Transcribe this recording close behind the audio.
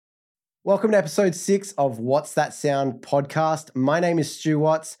Welcome to episode 6 of What's That Sound podcast. My name is Stu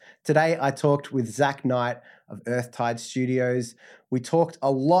Watts. Today I talked with Zach Knight of Earthtide Studios. We talked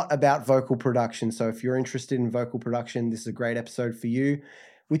a lot about vocal production, so if you're interested in vocal production, this is a great episode for you.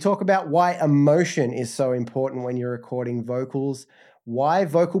 We talk about why emotion is so important when you're recording vocals, why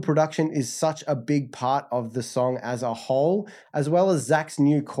vocal production is such a big part of the song as a whole, as well as Zach's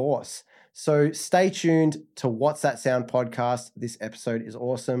new course. So stay tuned to What's That Sound podcast. This episode is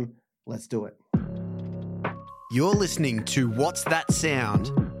awesome. Let's do it. You're listening to What's That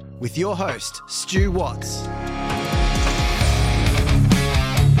Sound with your host, Stu Watts.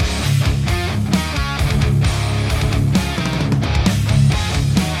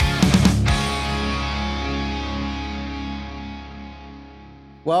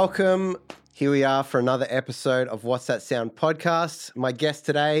 Welcome. Here we are for another episode of What's That Sound podcast. My guest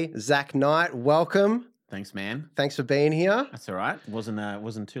today, Zach Knight. Welcome. Thanks, man. Thanks for being here. That's all right.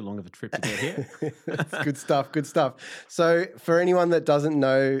 Wasn't too long of a trip to get here. That's good stuff. Good stuff. So, for anyone that doesn't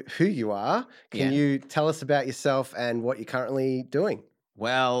know who you are, can you tell us about yourself and what you're currently doing?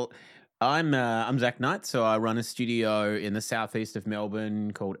 Well, I'm Zach Knight, so I run a studio in the southeast of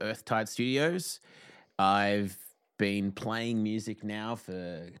Melbourne called Earthtide Studios. I've been playing music now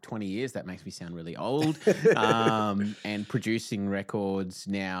for 20 years. That makes me sound really old. And producing records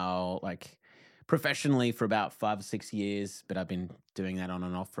now, like professionally for about 5 or 6 years, but I've been doing that on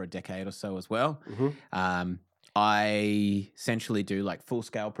and off for a decade or so as well. Mm-hmm. I essentially do like full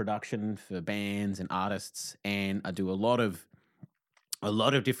scale production for bands and artists, and I do a lot of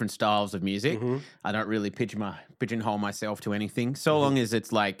different styles of music. Mm-hmm. I don't really pigeonhole myself to anything, so long as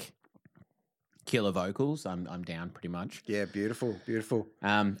it's like killer vocals. I'm down pretty much. Yeah, beautiful.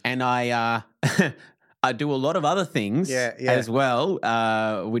 And I I do a lot of other things as well,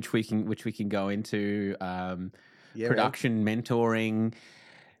 which we can go into. Production, mentoring,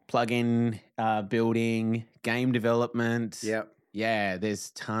 plugin building, game development. Yep. Yeah, there's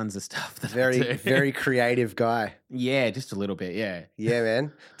tons of stuff that I do. Very very creative guy. Yeah, just a little bit. Yeah. Yeah,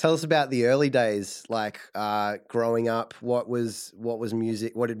 man. Tell us about the early days, like growing up. What was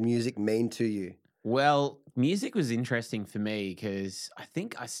music? What did music mean to you? Well, music was interesting for me because I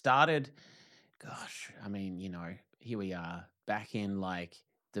think I started. Gosh, I mean, here we are back in like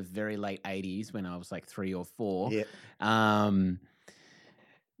the very late 80s when I was like 3 or 4. Yeah.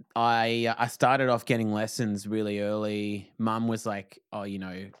 I started off getting lessons really early. Mum was like, "Oh,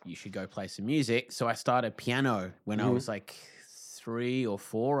 you should go play some music." So I started piano when I was like 3 or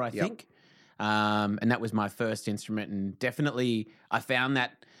 4, I think. And that was my first instrument, and definitely I found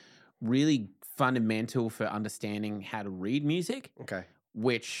that really fundamental for understanding how to read music. Okay.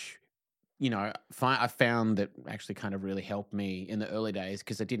 Which I found that actually kind of really helped me in the early days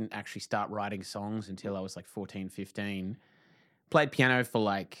because I didn't actually start writing songs until I was like 14, 15. Played piano for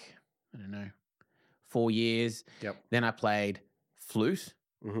like, 4 years. Yep. Then I played flute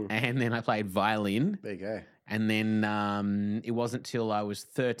and then I played violin. There you go. And then it wasn't till I was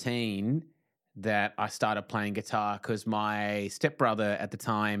 13 that I started playing guitar because my stepbrother at the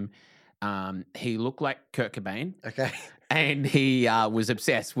time, he looked like Kurt Cobain. Okay. And he was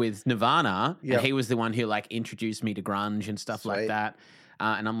obsessed with Nirvana, and he was the one who like introduced me to grunge and stuff like that.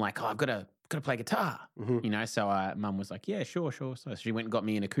 And I'm like, I've got to play guitar, So Mum was like, yeah, sure. So she went and got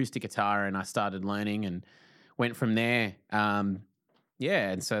me an acoustic guitar, and I started learning and went from there. And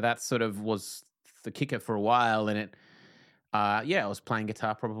so that sort of was the kicker for a while, and it. I was playing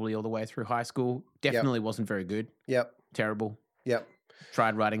guitar probably all the way through high school. Definitely wasn't very good. Yep. Terrible. Yep.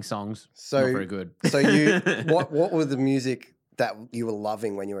 Tried writing songs. Not very good. So what were the music that you were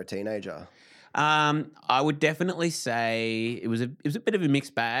loving when you were a teenager? I would definitely say it was a bit of a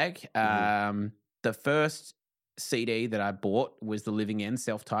mixed bag. The first CD that I bought was The Living End,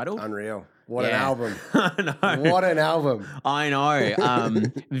 self-titled. Unreal. What an album. I know. What an album. I know.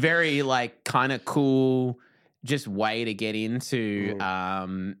 Very like kind of cool just way to get into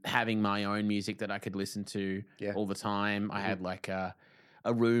having my own music that I could listen to all the time. I had like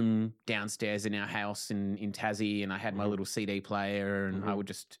a room downstairs in our house in Tassie, and I had my little CD player, and I would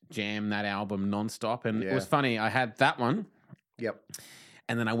just jam that album nonstop. And it was funny. I had that one. Yep.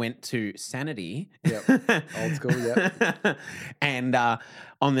 And then I went to Sanity. Yep. Old school, yep. And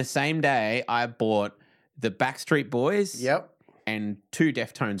on the same day, I bought the Backstreet Boys. Yep. And 2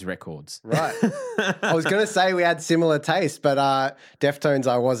 Deftones records. Right. I was going to say we had similar tastes, but Deftones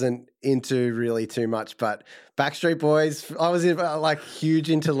I wasn't into really too much. But Backstreet Boys, I was like huge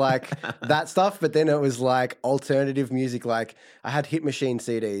into like that stuff. But then it was like alternative music. Like I had Hit Machine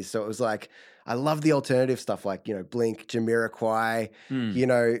CDs, so it was like I love the alternative stuff like, Blink, Jamiroquai,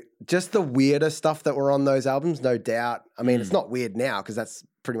 Mm. just the weirder stuff that were on those albums, no doubt. I mean, it's Mm. not weird now because that's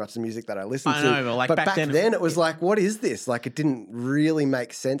pretty much the music that I listen I to. know, but like But back then, it was like, what is this? Like, it didn't really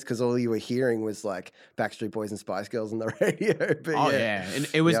make sense because all you were hearing was like Backstreet Boys and Spice Girls on the radio. But oh yeah, and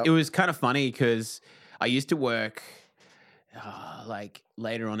it was Yep. it was kind of funny because I used to work. Like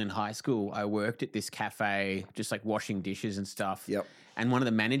later on in high school, I worked at this cafe, just like washing dishes and stuff. Yep. And one of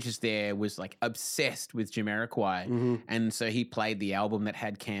the managers there was like obsessed with Jamiroquai, Mm-hmm. and so he played the album that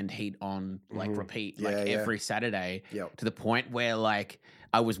had Canned Heat on like repeat, Yeah, like yeah. every Saturday, Yep. to the point where like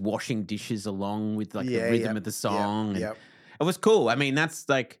I was washing dishes along with like Yeah, the rhythm yep, of the song. And Yep. it was cool. I mean, that's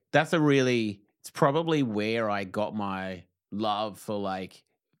a really, it's probably where I got my love for like,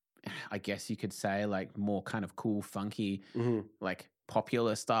 I guess you could say like more kind of cool, funky, Mm-hmm. like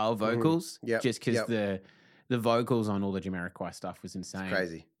popular style vocals. Yep, Just because yep. the vocals on all the Jamiroquai stuff was insane.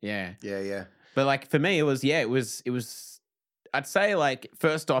 Crazy. Yeah. Yeah. But like for me, it was. I'd say like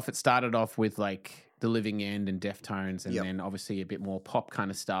first off, it started off with like The Living End and Deftones, and Yep. then obviously a bit more pop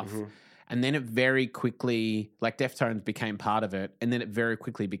kind of stuff. Mhm. And then it very quickly, like Deftones became part of it, and then it very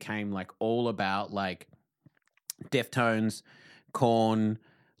quickly became like all about like Deftones, Korn,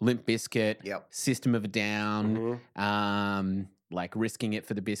 Limp Bizkit, Yep. System of a Down, Mhm. like Risking It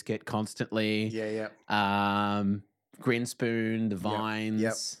for the Biscuit constantly. Yeah. Grinspoon, The Vines,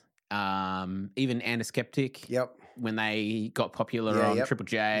 even Antiskeptic Yep. when they got popular Yeah, on yep. Triple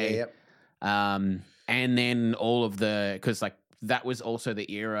Yeah. J. Yep. And then all of because like that was also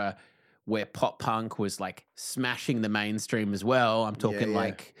the era where pop punk was like smashing the mainstream as well. I'm talking yeah.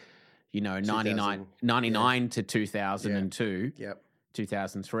 like, 99 2000, to 2002, Yep.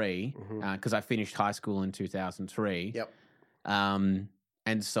 2003, Mhm. because I finished high school in 2003. Yep.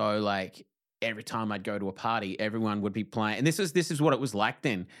 And so like every time I'd go to a party, everyone would be playing. And this is what it was like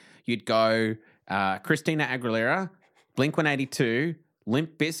then. You'd go Christina Aguilera, Blink-182,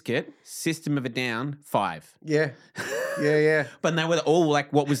 Limp Bizkit, System of a Down, 5. Yeah. Yeah. But they were all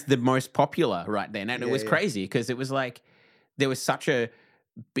like what was the most popular right then. And it Yeah, was yeah. crazy because it was like there was such a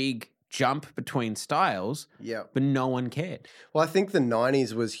big jump between styles, Yep. but no one cared. Well, I think the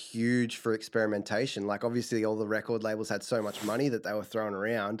 90s was huge for experimentation. Like, obviously, all the record labels had so much money that they were throwing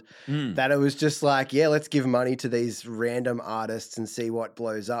around Mm. that it was just like, yeah, let's give money to these random artists and see what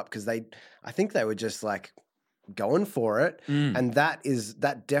blows up. Because I think they were just like going for it. Mm. And that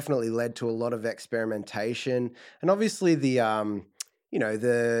definitely led to a lot of experimentation. And obviously, the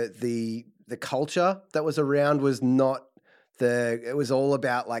culture that was around was not it was all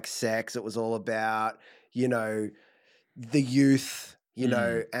about like sex. It was all about, the youth,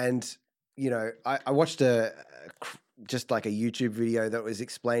 and, I watched just like a YouTube video that was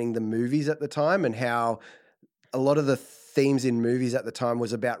explaining the movies at the time and how a lot of the themes in movies at the time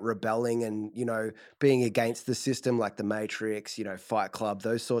was about rebelling and, being against the system, like The Matrix, Fight Club,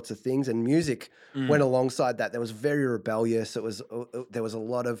 those sorts of things. And music went alongside that. There was very rebellious. There was a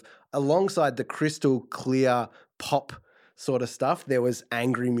lot of, alongside the crystal clear pop sort of stuff, there was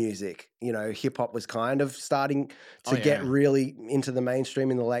angry music. Hip hop was kind of starting to get really into the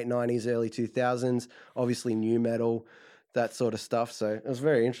mainstream in the late 90s, early 2000s, obviously new metal, that sort of stuff. So it was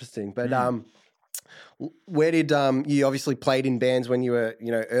very interesting. But where did you obviously played in bands when you were,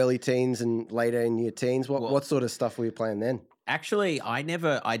 early teens and later in your teens? What sort of stuff were you playing then? Actually, I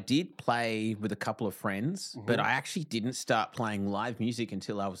did play with a couple of friends, but I actually didn't start playing live music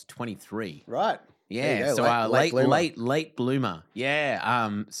until I was 23. Right. There you Yeah, go, so late bloomer. bloomer. Yeah.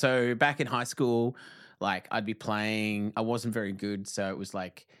 So back in high school, like I'd be playing. I wasn't very good, so it was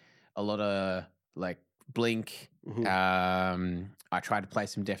like a lot of like Blink. Mhm. I tried to play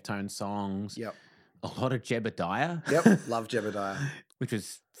some Deftones songs. Yep. A lot of Jebediah. Yep. Love Jebediah. Which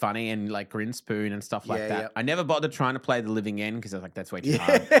was funny, and like Grinspoon and stuff like Yeah, that. yep. I never bothered trying to play The Living End because I was like, that's way too Yeah.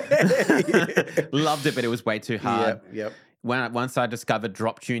 hard. Loved it, but it was way too hard. Yep. Once I discovered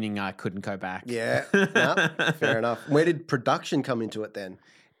drop tuning, I couldn't go back. Yeah. No, fair enough. Where did production come into it then?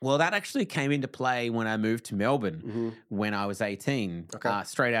 Well, that actually came into play when I moved to Melbourne Mhm. when I was 18, Okay.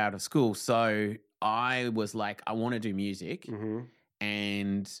 straight out of school. So I was like, I want to do music, Mm-hmm.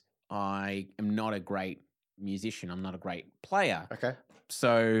 and I am not a great musician. I'm not a great player. Okay.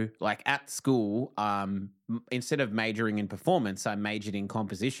 So, like at school, instead of majoring in performance, I majored in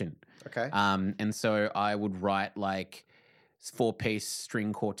composition. Okay. And so I would write like 4-piece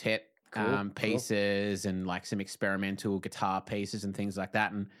string quartet Cool. pieces and like some experimental guitar pieces and things like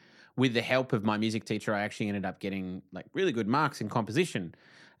that. And with the help of my music teacher, I actually ended up getting like really good marks in composition.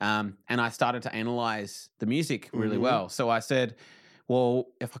 And I started to analyze the music really Mhm. well. So I said, well,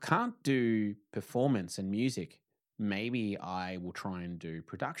 if I can't do performance and music, maybe I will try and do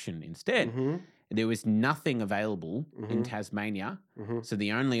production instead. Mm-hmm. There was nothing available Mhm. in Tasmania. Mm-hmm. So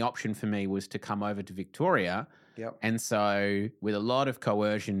the only option for me was to come over to Victoria. Yep. And so, with a lot of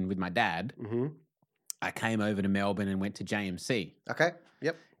coercion with my dad, Mm-hmm. I came over to Melbourne and went to JMC. Okay.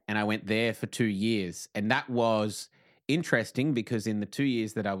 Yep. And I went there for 2 years. And that was interesting because in the 2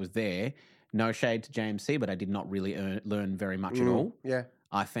 years that I was there, no shade to JMC, but I did not really learn very much at all. Yeah.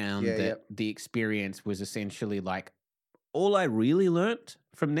 I found Yeah, that yep. the experience was essentially like all I really learnt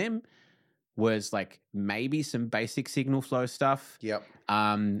from them was like maybe some basic signal flow stuff, Yep.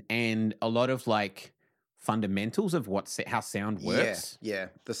 and a lot of like fundamentals of how sound works, Yeah.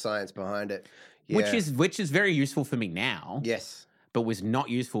 The science behind it. Yeah. which is very useful for me now, Yes. but was not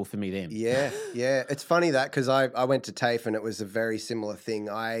useful for me then. Yeah. It's funny that because I went to TAFE and it was a very similar thing.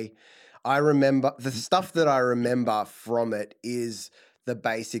 I remember the stuff that I remember from it is the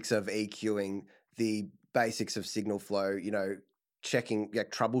basics of EQing, the basics of signal flow, you know, checking,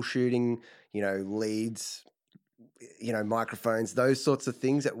 troubleshooting, you know, leads, you know, microphones, those sorts of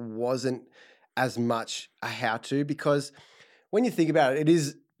things. It wasn't as much a how-to because when you think about it, it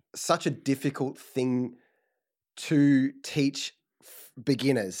is such a difficult thing to teach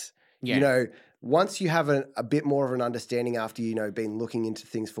beginners. Yeah. You know, once you have a bit more of an understanding after, you know, been looking into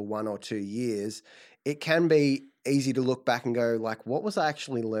things for 1 or 2 years, it can be easy to look back and go like, what was I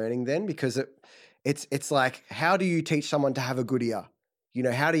actually learning then? Because it's like, how do you teach someone to have a good ear? You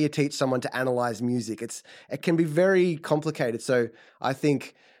know, how do you teach someone to analyze music? It can be very complicated. So I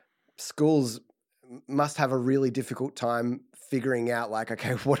think schools must have a really difficult time figuring out like,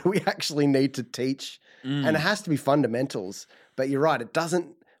 okay, what do we actually need to teach? And it has to be fundamentals. But you're right, it doesn't,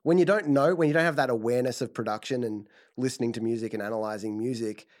 when you don't have that awareness of production and listening to music and analyzing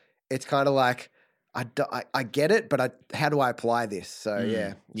music, it's kind of like, I get it, but how do I apply this? So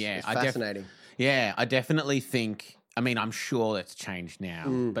it's fascinating. I definitely think, I mean, I'm sure it's changed now,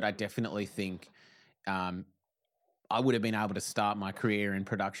 but I definitely think I would have been able to start my career in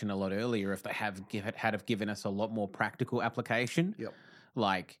production a lot earlier if they had given us a lot more practical application. Yep.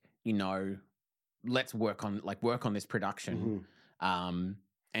 Like, you know, let's work on this production.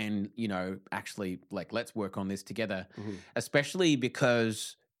 And, you know, actually, like, let's work on this together, especially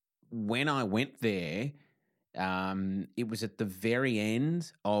because when I went there, it was at the very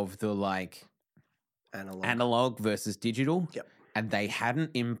end of the, like, analog versus digital. Yep. And they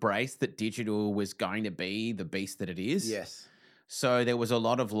hadn't embraced that digital was going to be the beast that it is. Yes. So there was a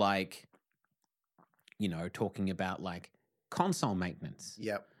lot of, like, you know, talking about, like, console maintenance.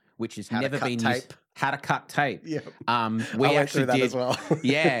 Yep. Which has How to never cut been tape. used. How to cut tape. Yep. We I went actually through that did as well.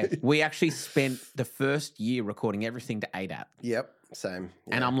 yeah, we actually spent the first year recording everything to ADAT. Yep. Same.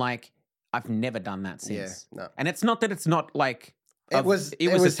 Yeah. And I'm like, I've never done that Yeah, since. no. And it's not that it's not like It was a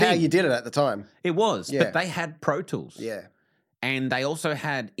how thing. you did it at the time. It was, Yeah. but they had Pro Tools. Yeah. And they also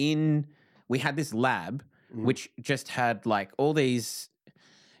had we had this lab which just had like all these,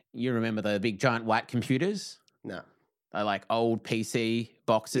 you remember the big giant white computers? No. They're like old PC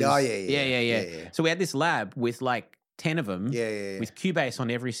boxes. Oh, yeah. So we had this lab with like 10 of them Yeah. with Cubase on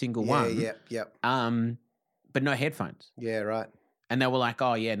every single one. Yep. But no headphones. Yeah, right. And they were like,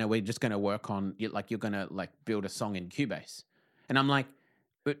 oh, yeah, no, we're just going to work on, like, you're going to, like, build a song in Cubase. And I'm like,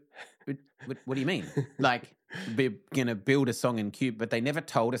 but what do you mean? Like, we're going to build a song in Cubase, but they never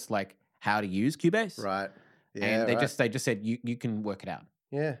told us, like, how to use Cubase. Right. Yeah, and they right. just said, you can work it out.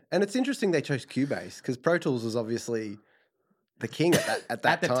 Yeah. And it's interesting they chose Cubase because Pro Tools was obviously the king at that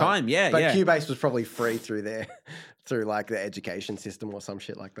At the time, yeah, But yeah. Cubase was probably free through through like the education system or some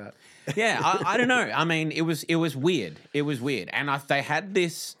shit like that. Yeah, I don't know. I mean, it was weird. It was weird. And they had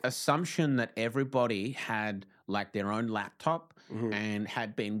this assumption that everybody had like their own laptop and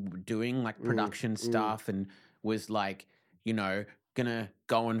had been doing like production stuff and was like, you know, gonna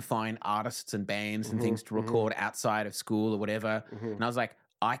go and find artists and bands and things to record outside of school or whatever. And I was like,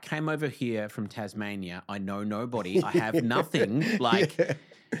 I came over here from Tasmania. I know nobody. I have nothing. Like,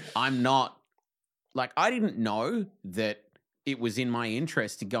 I'm not, like, I didn't know that it was in my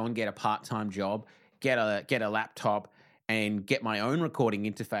interest to go and get a part-time job, get a laptop and get my own recording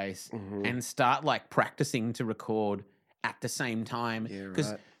interface and start like practicing to record at the same time.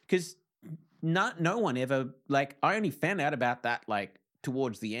 Because no one ever, like, I only found out about that like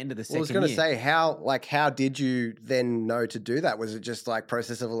towards the end of the second year. I was going to say, how did you then know to do that? Was it just like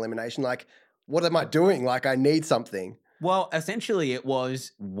process of elimination? Like, what am I doing? Like, I need something. Well, essentially, it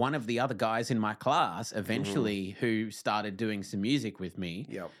was one of the other guys in my class eventually who started doing some music with me.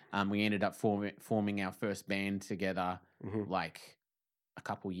 Yep. We ended up forming our first band together like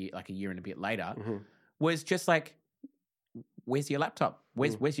a year and a bit later. Was just like, where's your laptop?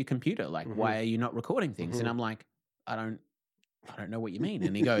 Where's your computer? Like, why are you not recording things? And I'm like, I don't know what you mean.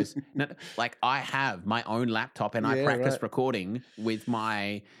 And he goes, no, like I have my own laptop and I Yeah, practice right. recording with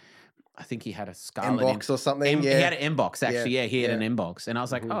my, I think he had a Scarlett. M-Box or something. He had an M-Box actually. Yeah, he had yeah. an M-Box. And I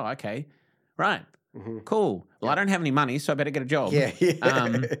was like, Mhm. oh, okay, right, Mhm. cool. Well, I don't have any money, so I better get a job. Yeah,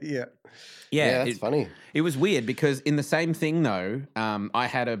 yeah, Yeah. Yeah, that's funny. It was weird because in the same thing though, I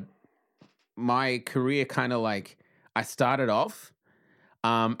had my career kind of like, I started off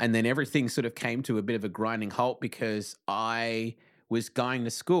and then everything sort of came to a bit of a grinding halt because I was going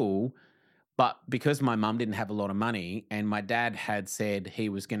to school, but because my mum didn't have a lot of money and my dad had said he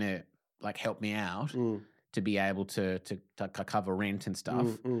was going to like help me out to be able to cover rent and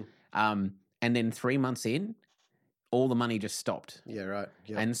stuff. And then 3 months in, all the money just stopped. Yeah, right.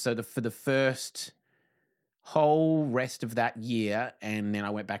 Yeah. And so for the first whole rest of that year, and then I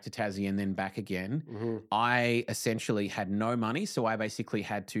went back to Tassie and then back again, I essentially had no money. So I basically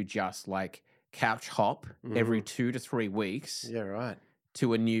had to just like couch hop every 2 to 3 weeks Yeah, right.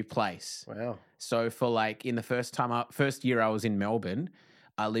 to a new place. Wow. So for like in the first year I was in Melbourne,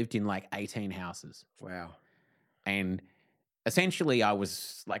 I lived in like 18 houses. Wow. And essentially I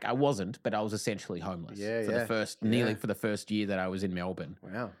was like, I wasn't, but I was essentially homeless for the first year that I was in Melbourne.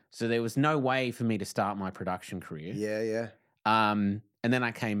 Wow. So there was no way for me to start my production career. Yeah, yeah. And then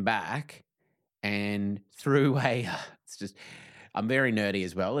I came back and through it's just, I'm very nerdy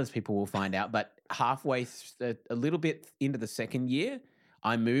as well, as people will find out, but halfway, a little bit into the second year,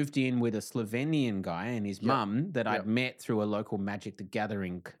 I moved in with a Slovenian guy and his mum that I'd met through a local Magic the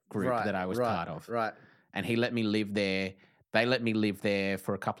Gathering group that I was part of. Right. And he let me live there. They let me live there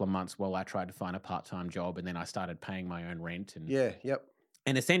for a couple of months while I tried to find a part-time job, and then I started paying my own rent. And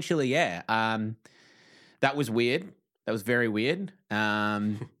and essentially, that was weird. That was very weird.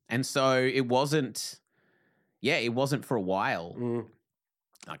 And so it wasn't for a while,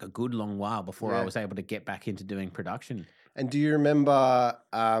 like a good long while before I was able to get back into doing production. And do you remember,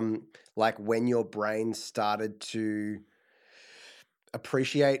 like when your brain started to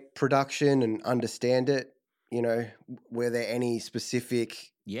appreciate production and understand it? You know, were there any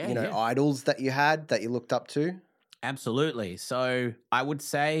specific, idols that you had that you looked up to? Absolutely. So I would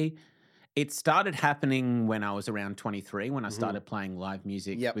say it started happening when I was around 23, when I started playing live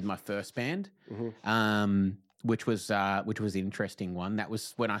music with my first band, which was an interesting one. That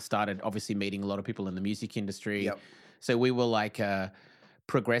was when I started obviously meeting a lot of people in the music industry. Yep. So we were like a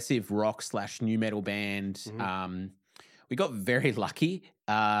progressive rock / new metal band. We got very lucky.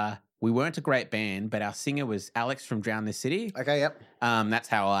 We weren't a great band, but our singer was Alex from Drown This City. Okay, yep. That's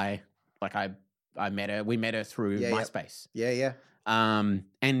how I met her. We met her through MySpace. Yep. Yeah.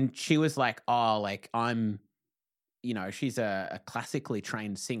 And she was like, oh, like I'm, she's a classically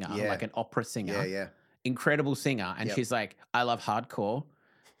trained singer, like an opera singer. Yeah. Incredible singer. And she's like, I love hardcore.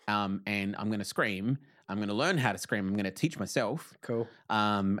 And I'm going to scream. I'm going to learn how to scream. I'm going to teach myself. Cool.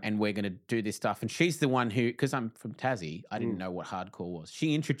 And we're going to do this stuff. And she's the one who, because I'm from Tassie, I didn't know what hardcore was.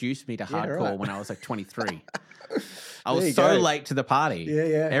 She introduced me to hardcore when I was like 23. I was so late to the party.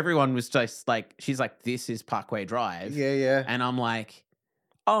 Yeah. Everyone was just like, she's like, this is Parkway Drive. Yeah. And I'm like,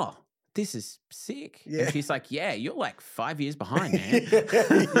 oh, this is sick. Yeah. And she's like, yeah, you're like 5 years behind, man.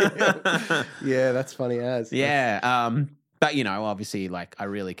 Yeah, that's funny as. Yeah. But, obviously, like, I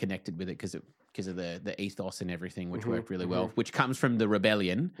really connected with it because of the ethos and everything, which worked really well, which comes from the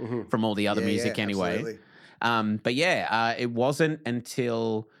rebellion from all the other music anyway. Absolutely. But it wasn't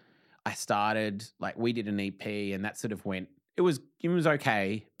until I started, like we did an EP and that sort of went, it was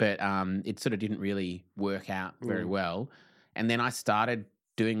okay, but it sort of didn't really work out very well. And then I started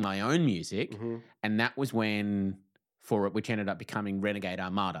doing my own music and that was when, which ended up becoming Renegade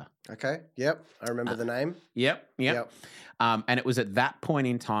Armada. Okay. Yep. I remember the name. Yep. And it was at that point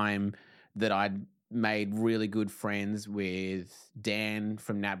in time that I'd made really good friends with Dan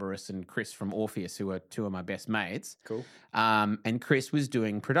from Nabarus and Chris from Orpheus, who are two of my best mates. Cool. And Chris was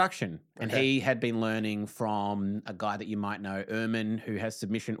doing production. And he had been learning from a guy that you might know, Erman, who has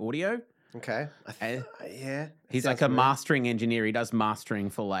Submission Audio. Okay. Yeah. He's like a mastering engineer. He does mastering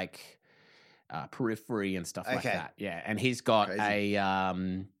for like Periphery and stuff like that. Yeah. And he's got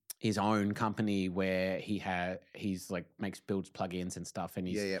his own company where he's like builds plugins and stuff. And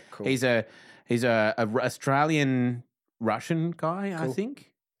he's cool. He's a Australian Russian guy, I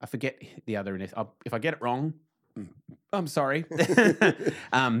think. I forget the other. If I get it wrong, I'm sorry.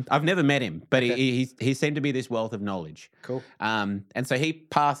 I've never met him, but he seemed to be this wealth of knowledge. Cool. And so he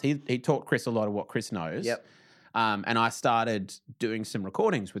taught Chris a lot of what Chris knows. Yep. And I started doing some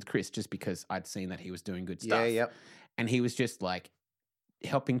recordings with Chris just because I'd seen that he was doing good stuff. Yeah, yep. And he was just like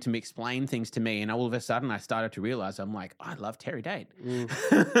helping to explain things to me. And all of a sudden I started to realize, I'm like, I love Terry Date.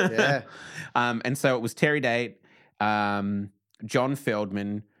 Yeah. And so it was Terry Date. John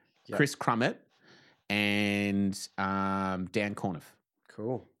Feldman, Yep. Chris Crummett, and Dan Corniff.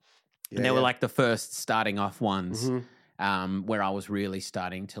 Cool. Yeah, And they were like the first starting off ones Mhm. where I was really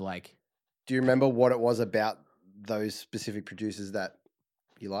starting to like. Do you remember what it was about those specific producers that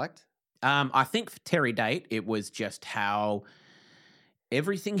you liked? I think for Terry Date, it was just how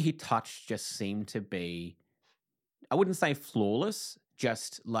everything he touched just seemed to be, I wouldn't say flawless,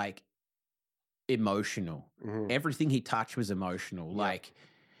 just like emotional. Mhm. Everything he touched was emotional. Yeah. Like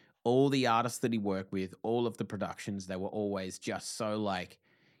all the artists that he worked with, all of the productions, they were always just so like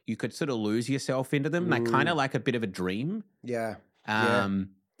you could sort of lose yourself into them. Like kind of like a bit of a dream. Yeah. Yeah.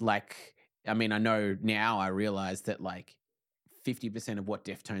 Like, I mean, I know now I realize that like 50% of what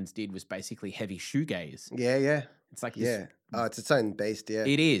Deftones did was basically heavy shoegaze. Yeah. Yeah. It's like Yeah. this, Oh, it's its own beast. Yeah.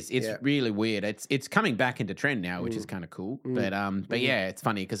 it is. It's Yeah. really weird. It's coming back into trend now, which is kind of cool. But yeah, it's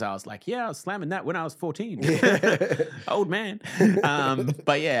funny because I was like, yeah, I was slamming that when I was 14. Old man.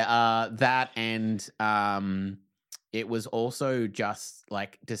 But yeah, that and it was also just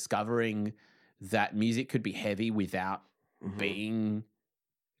like discovering that music could be heavy without being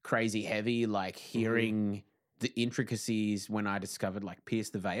crazy heavy, like hearing the intricacies when I discovered like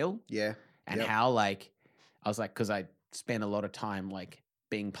Pierce the Veil. Yeah. And Yep. how like I was like, because I spent a lot of time like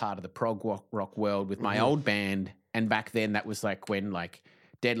being part of the prog rock world with my old band, and back then that was like when like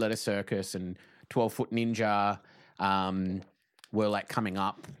Dead Letter Circus and 12 Foot Ninja were like coming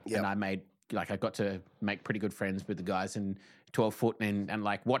up, Yep. and I got to make pretty good friends with the guys in 12 Foot and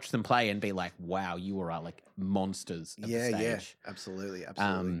like watch them play and be like, wow, you are like monsters at the Yeah. stage. Yeah. Absolutely.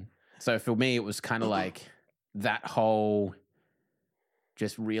 Absolutely. So for me, it was kind of like that whole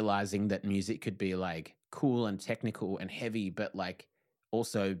just realizing that music could be like cool and technical and heavy, but like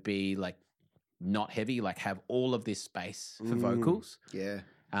also be like not heavy, like have all of this space for vocals. Yeah.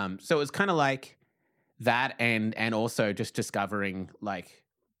 So it was kind of like that and also just discovering like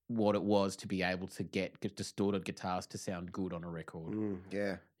what it was to be able to get distorted guitars to sound good on a record.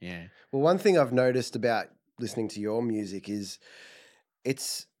 Yeah. Yeah. Well, one thing I've noticed about listening to your music is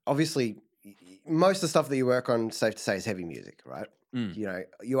it's obviously most of the stuff that you work on, safe to say, is heavy music, right? You know,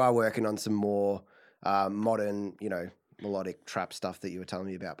 you are working on some more modern, you know, melodic trap stuff that you were telling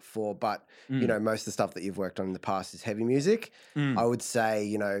me about before. But, you know, most of the stuff that you've worked on in the past is heavy music. I would say,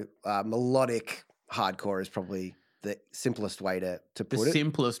 you know, melodic hardcore is probably the simplest way to put it. The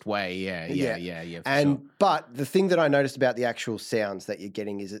simplest way, yeah. But the thing that I noticed about the actual sounds that you're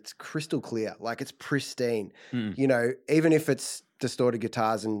getting is it's crystal clear, like it's pristine. You know, even if it's distorted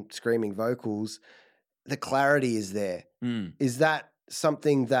guitars and screaming vocals, the clarity is there. Is that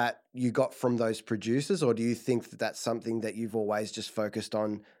something that you got from those producers, or do you think that that's something that you've always just focused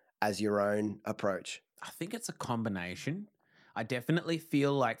on as your own approach? I think it's a combination. I definitely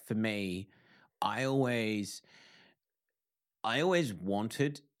feel like for me, I always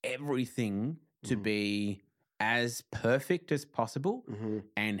wanted everything to be as perfect as possible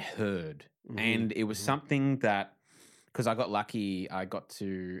and heard. And it was something that, because I got lucky, I got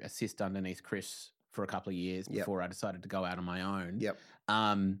to assist underneath Chris for a couple of years before I decided to go out on my own.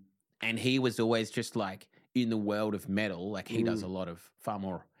 And he was always just like in the world of metal, like he does a lot of far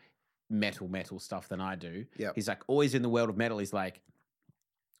more metal stuff than I do. He's like always in the world of metal. He's like,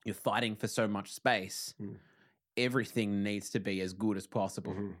 you're fighting for so much space. Everything needs to be as good as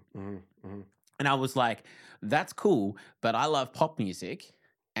possible. And I was like, that's cool, but I love pop music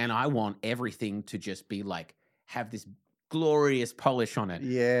and I want everything to just be like, have this glorious polish on it.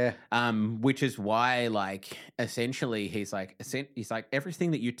 Yeah. Which is why, like, essentially, he's like,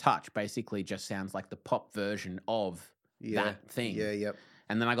 everything that you touch basically just sounds like the pop version of that thing. Yeah.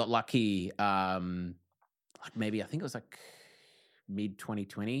 And then I got lucky, like maybe I think it was like mid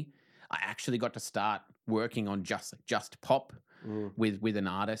 2020. I actually got to start working on just pop with an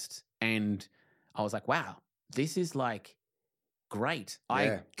artist, and I was like, wow, this is like great.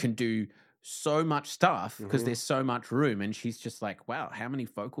 I can do so much stuff because there's so much room. And she's just like, wow, how many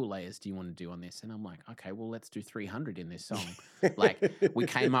vocal layers do you want to do on this? And I'm like, okay, well, let's do 300 in this song. Like we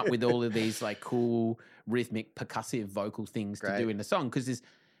came up with all of these like cool rhythmic percussive vocal things to do in the song because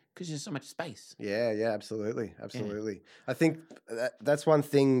there's so much space. Yeah, absolutely. I think that's one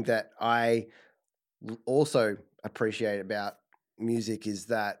thing that I also appreciate about music is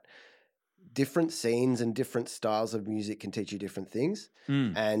that different scenes and different styles of music can teach you different things.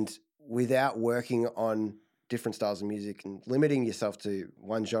 And without working on different styles of music and limiting yourself to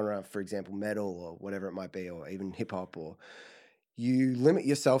one genre, for example, metal or whatever it might be, or even hip hop, or you limit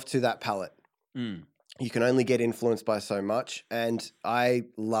yourself to that palette. You can only get influenced by so much. And I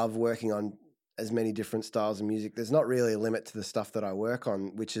love working on as many different styles of music. There's not really a limit to the stuff that I work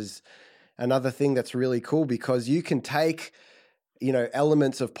on, which is another thing that's really cool because you can take,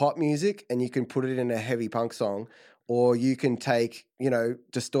 elements of pop music and you can put it in a heavy punk song, or you can take,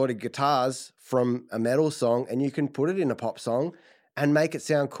 distorted guitars from a metal song and you can put it in a pop song and make it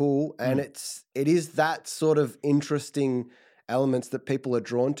sound cool. And it is that sort of interesting elements that people are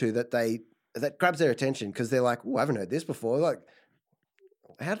drawn to that grabs their attention because they're like, oh, I haven't heard this before. Like,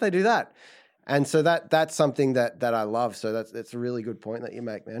 how did they do that? And so that's something that I love. So that's a really good point that you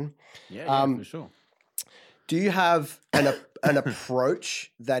make, man. Yeah, for sure. Do you have an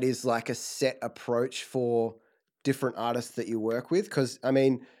approach that is like a set approach for different artists that you work with? Because, I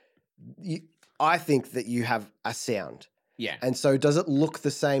mean, I think that you have a sound. Yeah. And so does it look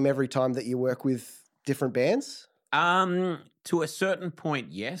the same every time that you work with different bands? To a certain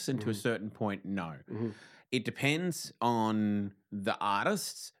point, yes, and to a certain point, no. It depends on the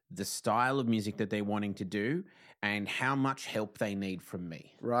artists, the style of music that they're wanting to do, and how much help they need from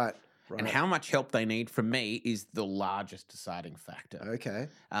me. Right. And how much help they need from me is the largest deciding factor. Okay.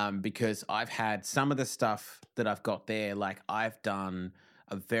 Because I've had some of the stuff that I've got there, like I've done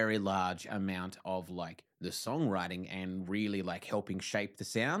a very large amount of like the songwriting and really like helping shape the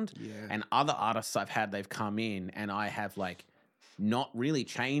sound. Yeah. And other artists I've had, they've come in and I have like not really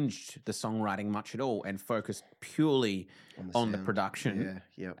changed the songwriting much at all and focused purely on the production.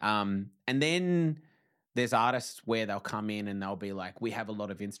 Yeah. And then there's artists where they'll come in and they'll be like, we have a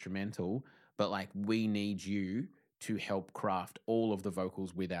lot of instrumental, but like we need you to help craft all of the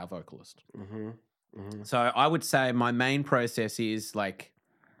vocals with our vocalist. So I would say my main process is like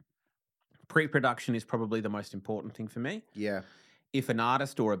pre-production is probably the most important thing for me. Yeah. If an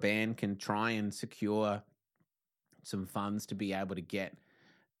artist or a band can try and secure some funds to be able to get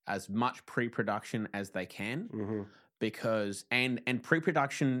as much pre-production as they can, because and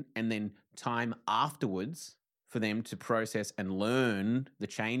pre-production and then time afterwards for them to process and learn the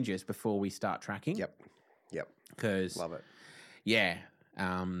changes before we start tracking. Yep. Because Love it. Yeah.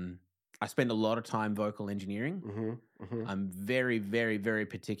 I spend a lot of time vocal engineering. I'm very, very, very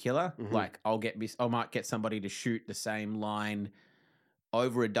particular. Like I might get somebody to shoot the same line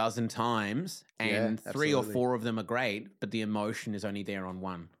over a dozen times and 3 or 4 of them are great, but the emotion is only there on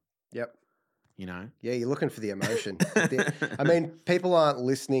one. Yep. Yeah, you're looking for the emotion. I mean, people aren't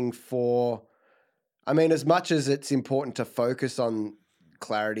listening for, as much as it's important to focus on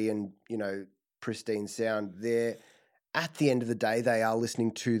clarity and, pristine sound, they're, at the end of the day, they are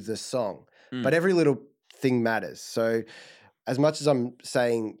listening to the song. But every little thing matters. So as much as I'm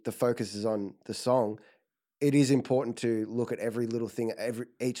saying the focus is on the song, it is important to look at every little thing,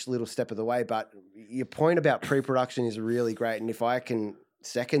 each little step of the way. But your point about pre-production is really great. And if I can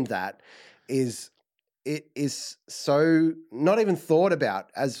second that, it is so not even thought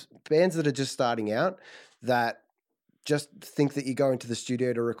about as bands that are just starting out, that just think that you go into the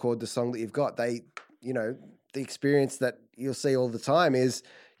studio to record the song that you've got. They, the experience that you'll see all the time is,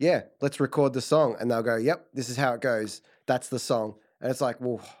 let's record the song. And they'll go, yep, this is how it goes. That's the song. And it's like,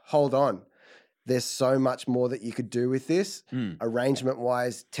 well, hold on. There's so much more that you could do with this,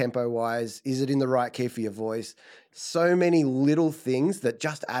 arrangement-wise, tempo-wise. Is it in the right key for your voice? So many little things that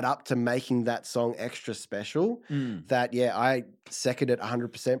just add up to making that song extra special that, I second it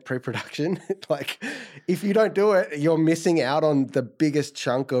 100% pre-production. Like, if you don't do it, you're missing out on the biggest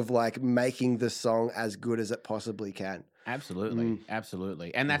chunk of, like, making the song as good as it possibly can.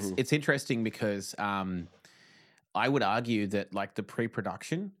 Absolutely. And it's interesting because I would argue that, like, the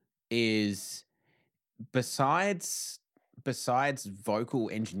pre-production is... Besides vocal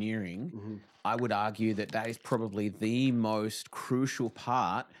engineering, I would argue that is probably the most crucial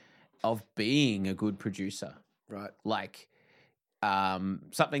part of being a good producer. Right. Like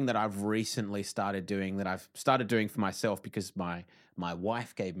something that I've recently started doing, that I've started doing for myself because my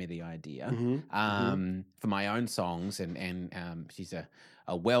wife gave me the idea for my own songs, and she's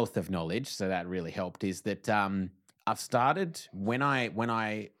a wealth of knowledge, so that really helped, is that I've started when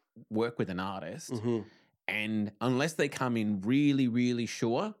I work with an artist, and unless they come in really, really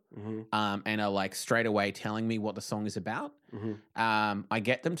sure and are like straight away telling me what the song is about, I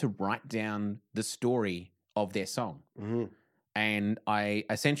get them to write down the story of their song. And I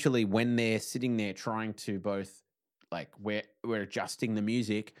essentially, when they're sitting there trying to both, like, we're adjusting the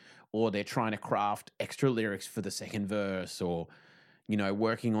music, or they're trying to craft extra lyrics for the second verse, or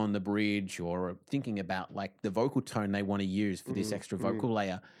working on the bridge, or thinking about like the vocal tone they want to use for this extra vocal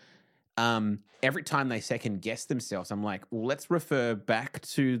layer. Every time they second guess themselves, I'm like, well, let's refer back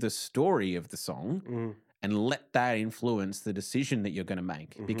to the story of the song and let that influence the decision that you're going to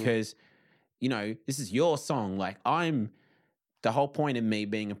make. Because, this is your song. Like, the whole point of me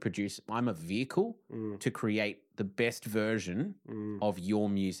being a producer, I'm a vehicle to create the best version Mm. of your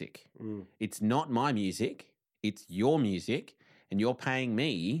music. Mm. It's not my music, it's your music, and you're paying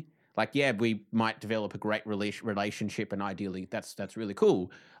me. Like, yeah, we might develop a great relationship, and ideally, that's really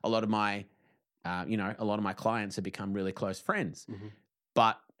cool. A lot of my, a lot of my clients have become really close friends. Mm-hmm.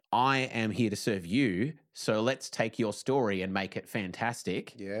 But I am here to serve you, so let's take your story and make it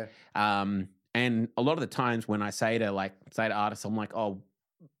fantastic. Yeah. And a lot of the times when I say to artists, I'm like, oh,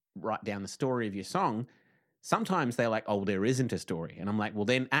 write down the story of your song. Sometimes they're like, oh, there isn't a story, and I'm like, well,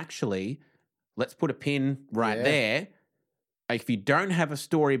 then actually, let's put a pin right there. If you don't have a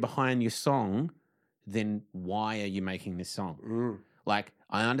story behind your song, then why are you making this song? Mm. Like,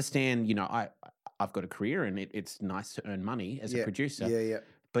 I understand, I've got a career and it's nice to earn money as a producer. Yeah, yeah.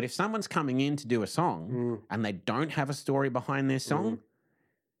 But if someone's coming in to do a song and they don't have a story behind their song,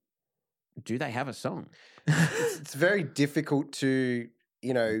 do they have a song? It's very difficult to,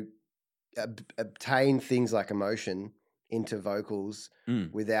 obtain things like emotion into vocals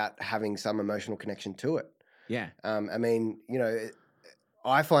without having some emotional connection to it. Yeah. I mean,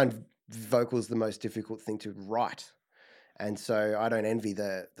 I find vocals the most difficult thing to write. And so I don't envy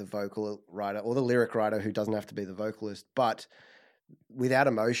the vocal writer or the lyric writer who doesn't have to be the vocalist. But without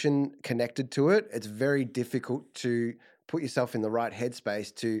emotion connected to it, it's very difficult to put yourself in the right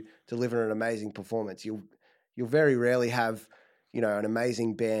headspace to deliver an amazing performance. You'll very rarely have, an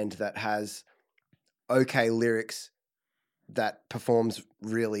amazing band that has okay lyrics that performs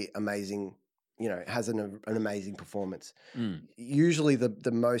really amazing, has an amazing performance. Usually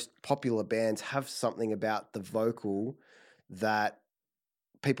the most popular bands have something about the vocal that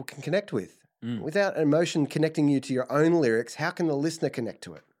people can connect with. Without emotion connecting you to your own lyrics, how can the listener connect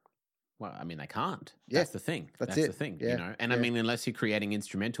to it? Well, I mean, they can't. Yeah. That's the thing. That's the it. thing, Yeah. And I mean, unless you're creating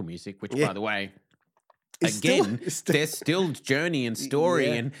instrumental music, which, Yeah. by the way, It's there's still journey and story,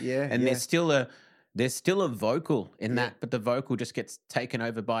 and there's still a vocal in that, but the vocal just gets taken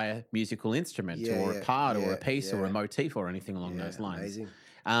over by a musical instrument or a part or a piece or a motif or anything along those lines.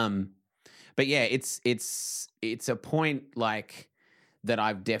 Amazing. But yeah, it's a point like that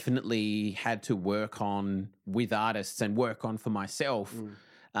I've definitely had to work on with artists and work on for myself,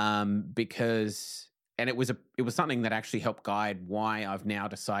 because it was something that actually helped guide why I've now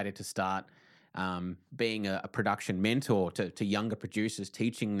decided to start being a production mentor to younger producers,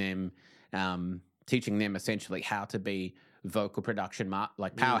 teaching them essentially how to be vocal production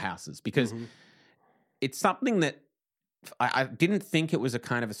powerhouses, because it's something that I didn't think it was a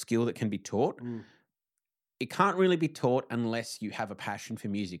kind of a skill that can be taught. It can't really be taught unless you have a passion for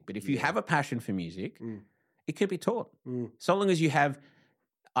music. But if you have a passion for music, it can be taught. So long as you have,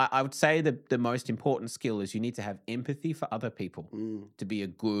 I would say the most important skill is you need to have empathy for other people to be a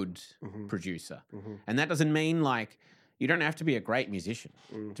good producer. And that doesn't mean like, you don't have to be a great musician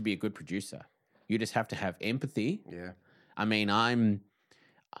to be a good producer. You just have to have empathy. Yeah. I mean,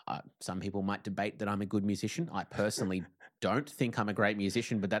 some people might debate that I'm a good musician. I personally don't think I'm a great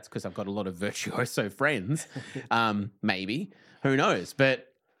musician, but that's because I've got a lot of virtuoso friends. Maybe. Who knows?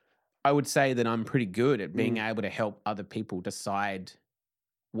 But I would say that I'm pretty good at being able to help other people decide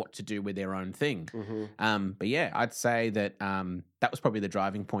what to do with their own thing. But yeah, I'd say that that was probably the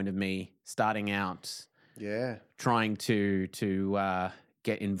driving point of me starting out. Yeah. Trying to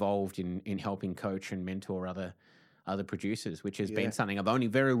get involved in helping coach and mentor other producers, which has been something I've only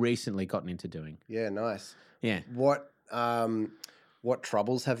very recently gotten into doing. Yeah, nice. Yeah. What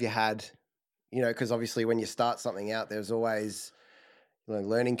troubles have you had? Because obviously when you start something out, there's always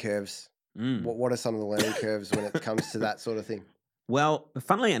learning curves. What are some of the learning curves when it comes to that sort of thing? Well,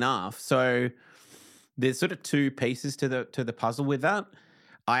 funnily enough, so there's sort of two pieces to the puzzle with that.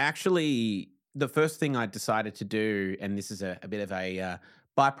 The first thing I decided to do, and this is a bit of a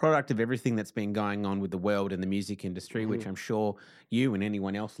byproduct of everything that's been going on with the world and the music industry, which I'm sure you and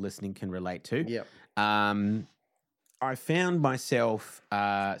anyone else listening can relate to. Yep. I found myself,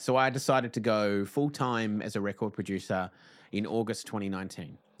 so I decided to go full-time as a record producer in August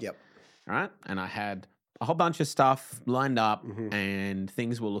 2019. Yep. All right? And I had a whole bunch of stuff lined up and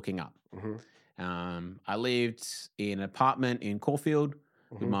things were looking up. I lived in an apartment in Caulfield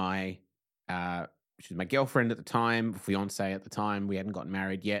with my... she was my girlfriend at the time, fiance at the time. We hadn't gotten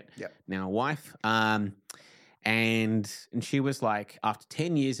married yet. Yep. Now a wife. And she was like, after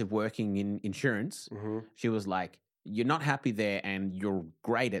 10 years of working in insurance, she was like, you're not happy there and you're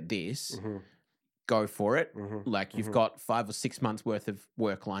great at this. Go for it. Like you've got 5 or 6 months worth of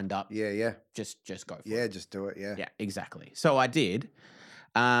work lined up. Yeah, yeah. Just go for it. Yeah, just do it. Yeah. Yeah, exactly. So I did.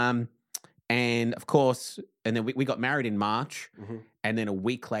 And of course, and then we got married in March. And then a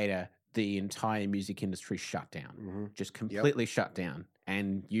week later, the entire music industry shut down, just completely shut down.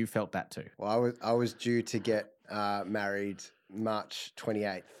 And you felt that too. Well, I was due to get married March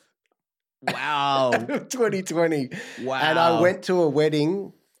 28th. Wow. 2020. Wow. And I went to a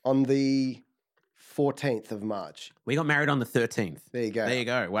wedding on the 14th of March. We got married on the 13th. There you go. There you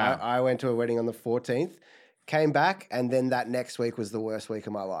go. Wow. I went to a wedding on the 14th, came back, and then that next week was the worst week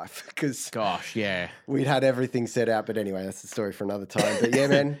of my life because Gosh, yeah. we'd had everything set out. But anyway, that's the story for another time. But yeah,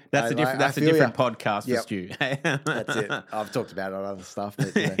 man. That's a different podcast Yep. for Stu. That's it. I've talked about it on other stuff.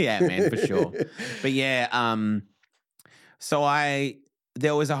 But, you know. Yeah, man, for sure. But yeah, so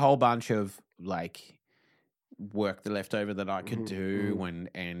there was a whole bunch of like work that left over that I could do,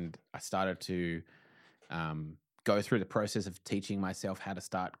 and I started to go through the process of teaching myself how to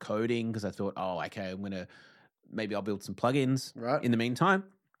start coding because I thought, oh, okay, maybe I'll build some plugins Right. in the meantime,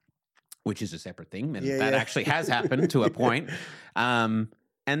 which is a separate thing, and Yeah, that yeah. actually has happened to a point. And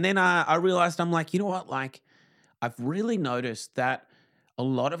then I realized I'm like, you know what, like I've really noticed that a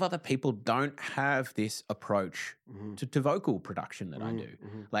lot of other people don't have this approach to vocal production that I do.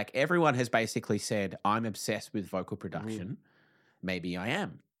 Like everyone has basically said, I'm obsessed with vocal production. Maybe I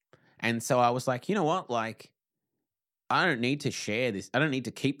am. And so I was like, you know what? Like, I don't need to share this. I don't need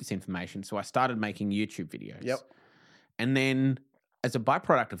to keep this information. So I started making YouTube videos. Yep. And then as a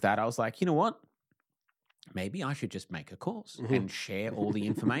byproduct of that, I was like, you know what? Maybe I should just make a course and share all the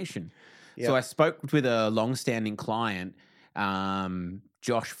information. Yep. So I spoke with a long-standing client,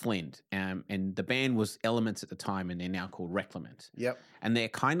 Josh Flint, and the band was Elements at the time, and they're now called Reclement. Yep. And they're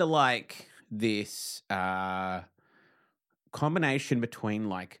kind of like this combination between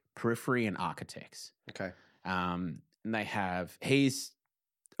like Periphery and Architects. Okay. And he's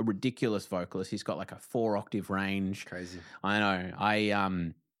a ridiculous vocalist. He's got like a 4-octave range. Crazy. I know.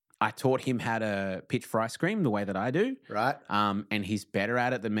 I taught him how to pitch for ice cream the way that I do. Right. And he's better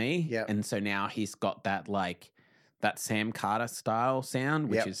at it than me. Yep. And so now he's got that that Sam Carter style sound,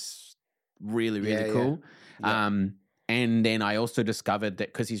 which Yep. is really, really Yeah, cool. yeah. And then I also discovered that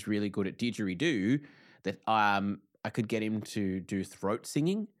because he's really good at didgeridoo, that I could get him to do throat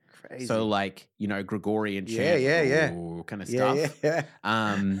singing. Crazy. So like, Gregorian Yeah, chant, yeah. kind of yeah, stuff.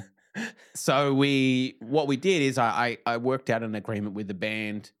 yeah. So what we did is I worked out an agreement with the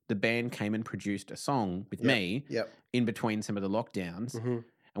band. The band came and produced a song with me Yep. in between some of the lockdowns. Mhm.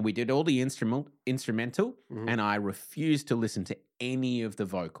 And we did all the instrumental, Mhm. and I refused to listen to any of the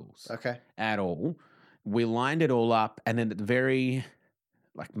vocals Okay. at all. We lined it all up, and then at the very,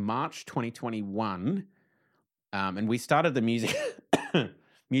 March 2021, and we started the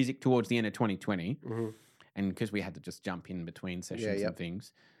music towards the end of 2020, Mhm. and because we had to just jump in between sessions yep. and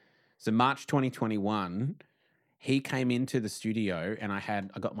things. So March 2021, he came into the studio, and I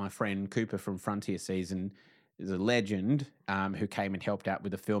got my friend Cooper from Frontier Season, is a legend, who came and helped out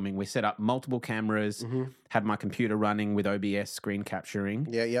with the filming. We set up multiple cameras, had my computer running with OBS screen capturing,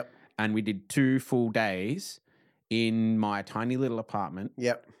 Yeah. Yep. and we did 2 full days in my tiny little apartment,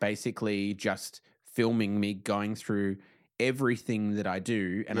 Yep. basically just filming me going through everything that I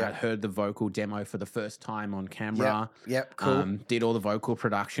do. And I Yep. heard the vocal demo for the first time on camera. Yep. Cool. Did all the vocal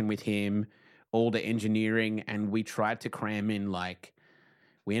production with him, all the engineering, and we tried to cram in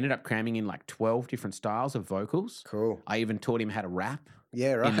we ended up cramming in 12 different styles of vocals. Cool. I even taught him how to rap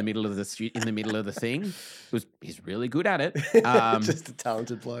Yeah. Right. in the middle of the thing. He's really good at it. Just a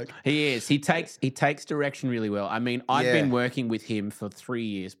talented bloke. He is. He takes direction really well. I mean, I've Yeah. been working with him for 3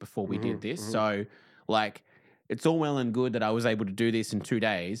 years before we did this. So it's all well and good that I was able to do this in 2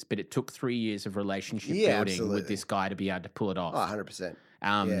 days, but it took 3 years of relationship Yeah, building absolutely. with this guy to be able to pull it off. Oh, 100%.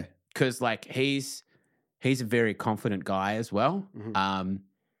 yeah. Because he's a very confident guy as well.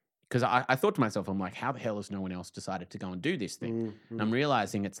 Because I thought to myself, I'm like, how the hell has no one else decided to go and do this thing? And I'm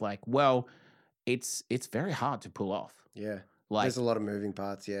realizing it's it's very hard to pull off. Yeah. Like There's a lot of moving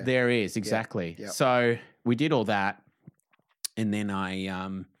parts. Yeah. there is, exactly. Yep. So we did all that, and then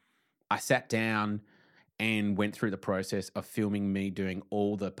I sat down and went through the process of filming me doing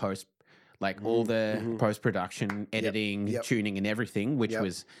all the all the post production, editing, Yep. tuning, and everything, which Yep.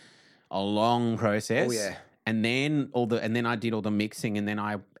 was a long process. Oh, yeah. And then I did all the mixing, and then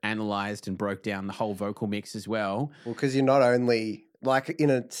I analyzed and broke down the whole vocal mix as well. Well, because you're not only in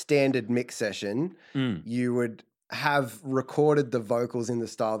a standard mix session, Mm. you would have recorded the vocals in the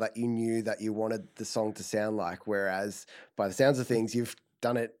style that you knew that you wanted the song to sound like. Whereas by the sounds of things, you've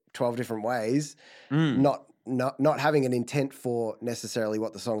done it 12 different ways, not having an intent for necessarily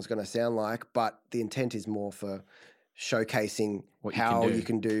what the song's going to sound like, but the intent is more for showcasing What you how can do. you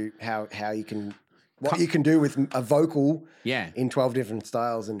can do, how you can, what you can do with a vocal Yeah. in 12 different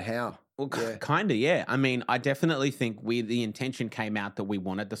styles and how. Well, Yeah. kind of, yeah. I mean, I definitely think the intention came out that we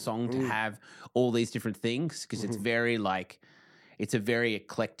wanted the song to have all these different things because it's very it's a very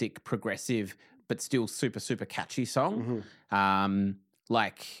eclectic, progressive, but still super, super catchy song. Mm-hmm.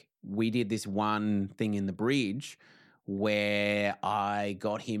 Like we did this one thing in the bridge where I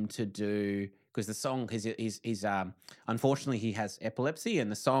got him to do, because the song he's unfortunately he has epilepsy, and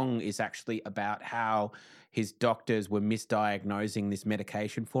the song is actually about how his doctors were misdiagnosing this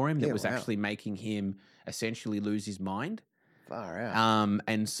medication for him that Yeah, was wow. actually making him essentially lose his mind. Far out.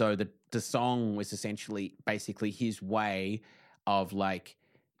 And so the song was essentially basically his way of like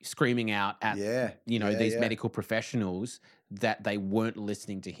screaming out at these medical professionals that they weren't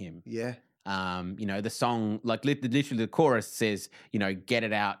listening to him. Yeah. The song, like literally the chorus says, get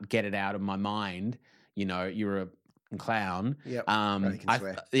it out of my mind. You're a clown. Yep. Right, you can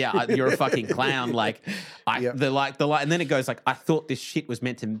swear. You're a fucking clown. Like the line, and then it goes like, I thought this shit was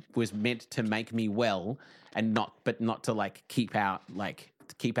meant to make me well, and not to like keep out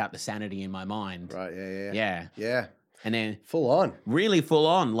the sanity in my mind. Right. Yeah. Yeah. And then Full on. really full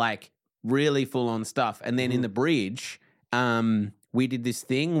on stuff. And then in the bridge, we did this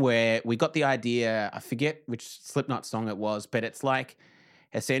thing where we got the idea, I forget which Slipknot song it was, but it's like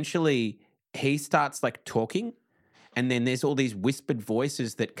essentially he starts like talking, and then there's all these whispered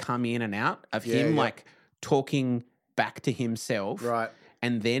voices that come in and out of him like talking back to himself. Right.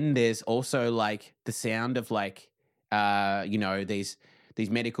 And then there's also like the sound of like these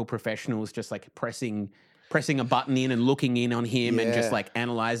medical professionals just like pressing a button in and looking in on him and just like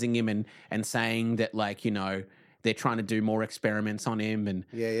analyzing him and saying that like, they're trying to do more experiments on him and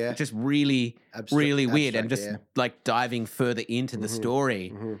just really weird and just like diving further into the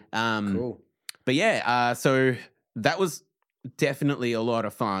story. Cool. But so that was definitely a lot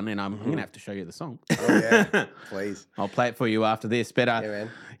of fun, and I'm going to have to show you the song. Oh, yeah. Please. I'll play it for you after this. But man.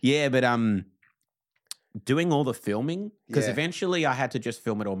 Doing all the filming, because Yeah. eventually I had to just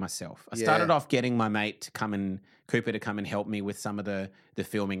film it all myself. I started off getting my mate Cooper to come and help me with some of the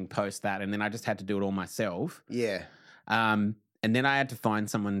filming post that, and then I just had to do it all myself. Yeah. And then I had to find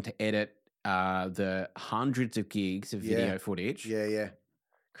someone to edit the hundreds of gigs of video footage. Yeah.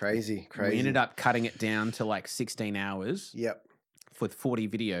 Crazy. We ended up cutting it down to like 16 hours. Yep. With 40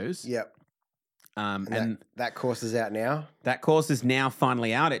 videos. Yep. And that course is out now? That course is now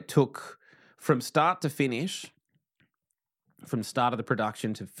finally out. It took, from start to finish, from start of the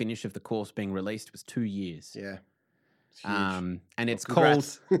production to finish of the course being released, was 2 years. Yeah. It's huge. And it's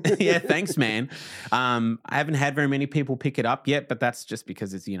congrats. called, yeah, thanks, man. I haven't had very many people pick it up yet, but that's just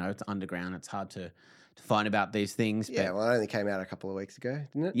because it's, it's underground. It's hard to find about these things. Yeah, but, well, it only came out a couple of weeks ago,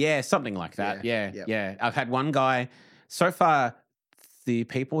 didn't it? yeah, something like that. Yeah, Yeah. I've had one guy, so far, the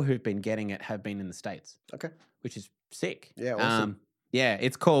people who've been getting it have been in the States. Okay. Which is sick. Yeah, awesome.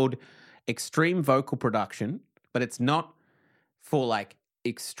 It's called Extreme Vocal Production, but it's not for like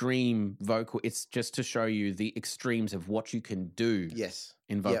extreme vocal. It's just to show you the extremes of what you can do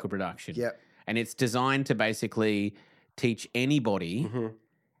in vocal production. Yep. And it's designed to basically teach anybody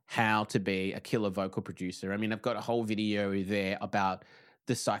how to be a killer vocal producer. I mean, I've got a whole video there about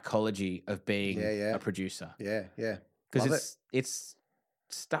the psychology of being a producer. Yeah. Because it's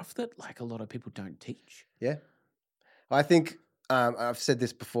stuff that like a lot of people don't teach. Yeah. I think I've said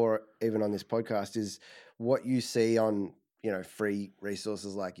this before, even on this podcast, is what you see on, free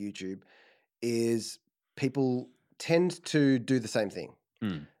resources like YouTube is people tend to do the same thing.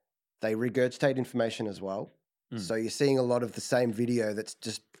 Mm. They regurgitate information as well. So you're seeing a lot of the same video that's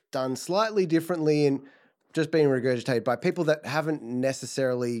just done slightly differently and just being regurgitated by people that haven't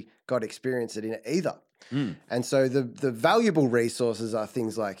necessarily got experience in it either. And so the valuable resources are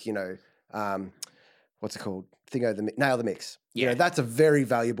things like, what's it called? Nail the Mix. Yeah. That's a very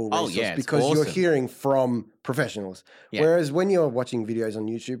valuable resource because you're hearing from professionals. Yeah. Whereas when you're watching videos on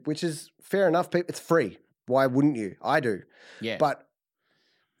YouTube, which is fair enough, it's free. Why wouldn't you? I do. Yeah. But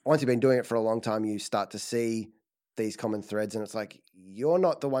once you've been doing it for a long time, you start to see these common threads, and it's like, you're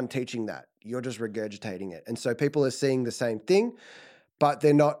not the one teaching that. You're just regurgitating it. And so people are seeing the same thing, but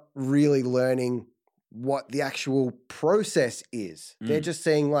they're not really learning what the actual process is. They're just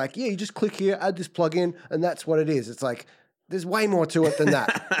saying like, you just click here, add this plugin, and that's what it is. It's like, there's way more to it than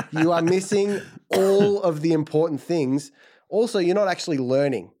that. You are missing all of the important things. Also, you're not actually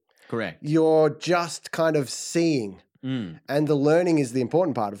learning. Correct. You're just kind of seeing. And the learning is the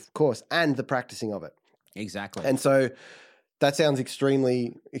important part, of course, and the practicing of it. Exactly. And so that sounds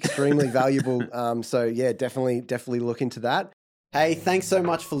extremely, extremely valuable. So yeah, definitely look into that. Hey, thanks so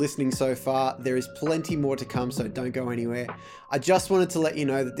much for listening so far. There is plenty more to come, so don't go anywhere. I just wanted to let you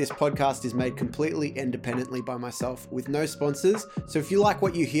know that this podcast is made completely independently by myself with no sponsors. So if you like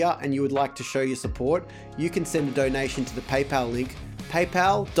what you hear and you would like to show your support, you can send a donation to the PayPal link,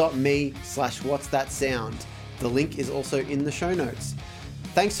 paypal.me/whatsthatsound. The link is also in the show notes.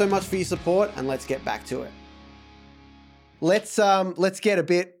 Thanks so much for your support, and let's get back to it. Let's get a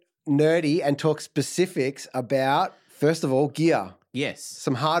bit nerdy and talk specifics about, first of all, gear. Yes.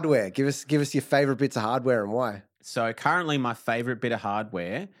 Some hardware. Give us your favorite bits of hardware and why. So currently my favorite bit of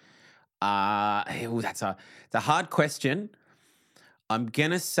hardware, that's a hard question. I'm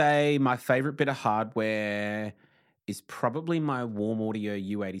going to say my favorite bit of hardware is probably my Warm Audio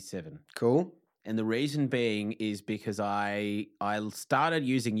U87. Cool. And the reason being is because I started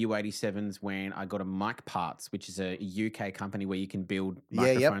using U87s when I got a Mic Parts, which is a UK company where you can build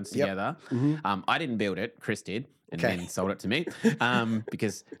microphones together. Mm-hmm. I didn't build it, Chris did, and then sold it to me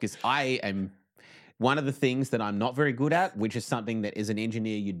because I am one of the things that I'm not very good at, which is something that as an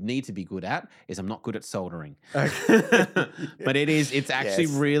engineer you'd need to be good at, is I'm not good at soldering. Okay. But it's actually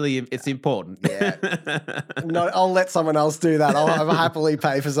really, it's important. Yeah. No, I'll let someone else do that. I'll happily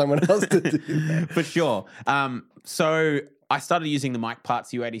pay for someone else to do that. For sure. So I started using the Mic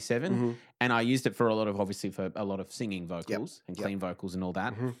Parts U87 and I used it for a lot of singing vocals and clean vocals and all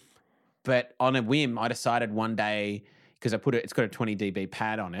that. Mm-hmm. But on a whim, I decided one day, because it's got a 20 dB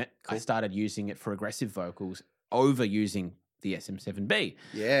pad on it. Cool. I started using it for aggressive vocals over using the SM7B.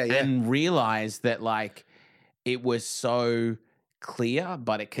 Yeah. And realized that it was so clear,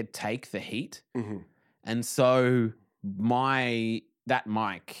 but it could take the heat. Mm-hmm. And so that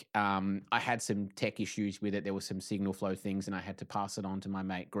mic, I had some tech issues with it. There were some signal flow things, and I had to pass it on to my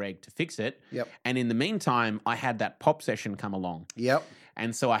mate Greg to fix it. Yep. And in the meantime, I had that pop session come along. Yep.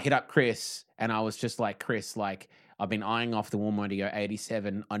 And so I hit up Chris, and I was just like, Chris, I've been eyeing off the Warm Audio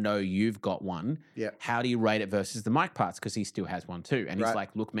 87. I know you've got one. Yeah. How do you rate it versus the Mic Parts? Because he still has one too. And he's like,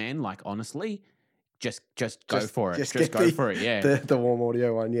 look, man, honestly, just go for it. Just go for it. Yeah. The Warm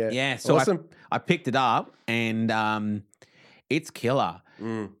Audio one. Yeah. Yeah. So awesome. I picked it up and it's killer.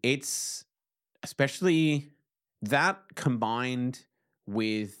 It's especially that combined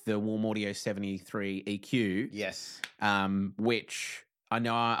with the Warm Audio 73 EQ. Yes. Which I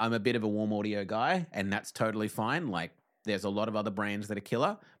know I'm a bit of a Warm Audio guy, and that's totally fine. There's a lot of other brands that are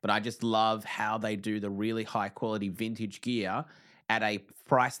killer, but I just love how they do the really high quality vintage gear at a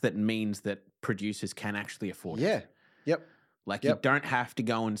price that means that producers can actually afford it. Yeah. Yep. You don't have to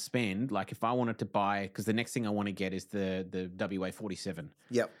go and spend. If I wanted to buy, because the next thing I want to get is the WA47.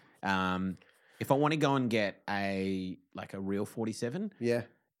 Yep. If I want to go and get a real 47, yeah,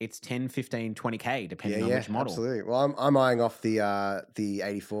 it's 10, 15, 20K, depending on which model. Absolutely. Well, I'm eyeing off the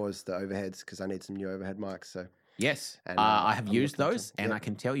 84s, the overheads, because I need some new overhead mics. So yes, and, I have used those, and I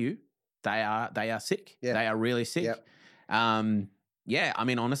can tell you they are sick. Yeah. They are really sick. Yep. I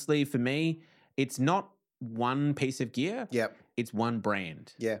mean, honestly, for me, it's not one piece of gear. Yep. It's one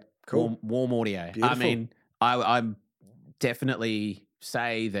brand. Yeah. Cool. Warm Audio. Beautiful. I mean, I'm definitely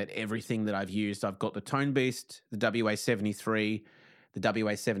say that everything that I've used, I've got the Tone Beast, the WA73, the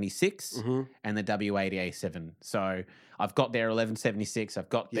WA76, and the WA87. So I've got their 1176. I've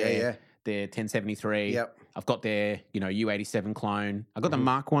got their 1073. Yep. I've got their U87 clone. I've got the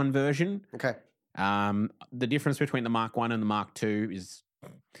Mark 1 version. Okay. The difference between the Mark 1 and the Mark 2 is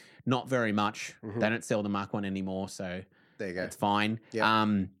not very much. They don't sell the Mark 1 anymore, so there you go. It's fine.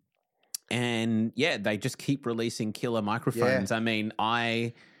 Yep. And they just keep releasing killer microphones. Yeah. I mean,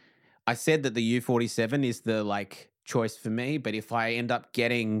 I said that the U47 is the choice for me, but if I end up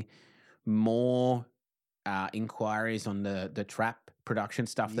getting more inquiries on the trap production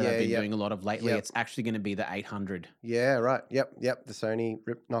stuff that I've been doing a lot of lately, it's actually going to be the 800. Yeah, right. Yep. The Sony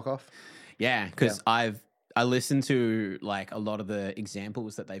RIP knockoff. Yeah, because I listened to a lot of the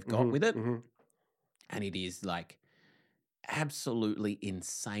examples that they've got with it, and it is absolutely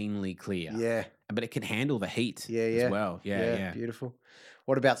insanely clear. Yeah. But it can handle the heat as well. Yeah. Beautiful.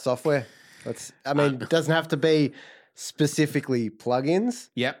 What about software? It doesn't have to be specifically plugins.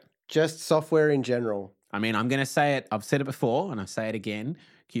 Yep. Just software in general. I mean, I'm going to say it. I've said it before and I say it again.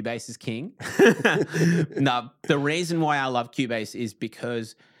 Cubase is king. No, the reason why I love Cubase is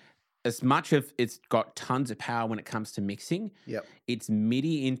because as much of it's got tons of power when it comes to mixing, its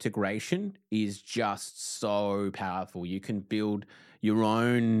MIDI integration is just so powerful. You can build your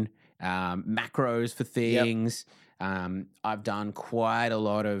own macros for things. I've done quite a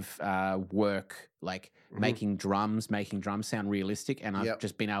lot of work making drums sound realistic, and I've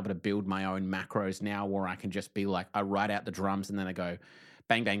just been able to build my own macros now where I can just be I write out the drums and then I go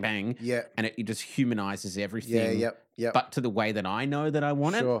bang, bang, bang. Yeah. And it just humanizes everything. Yeah. But to the way that I know that I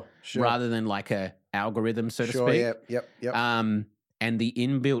want it. Sure. Rather than a algorithm, so to speak. Yep. And the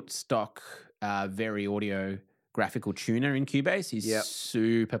inbuilt stock Very Audio graphical tuner in Cubase is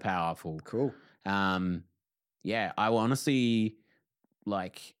super powerful. Cool. I honestly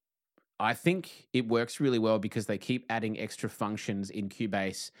I think it works really well because they keep adding extra functions in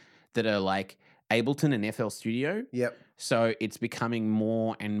Cubase that are like Ableton and FL Studio. Yep. So it's becoming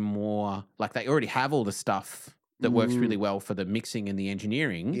more and more like they already have all the stuff that works really well for the mixing and the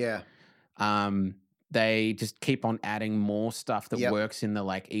engineering. Yeah. They just keep on adding more stuff that Yep. works in the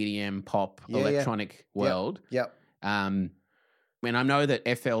like EDM, pop, Yeah, yeah. electronic world. Yep. And I know that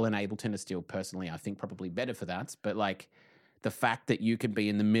FL and Ableton are still personally, I think, probably better for that. But like the fact that you could be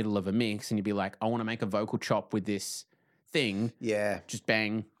in the middle of a mix and you'd be like, I want to make a vocal chop with this thing. Yeah. Just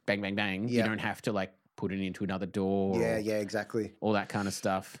bang, bang, bang, bang. You Yeah. don't have to like put it into another door. Yeah, or yeah, exactly. all that kind of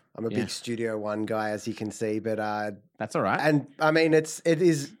stuff. I'm a big Studio One guy, as you can see, but That's all right. and I mean,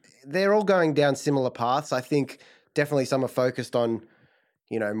 they're all going down similar paths. I think definitely some are focused on,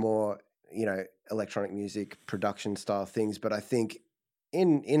 more, electronic music production style things. But I think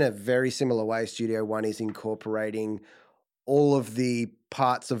in a very similar way, Studio One is incorporating all of the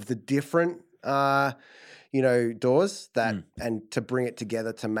parts of the different, doors that, and to bring it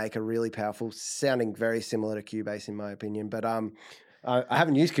together to make a really powerful, sounding very similar to Cubase in my opinion. But I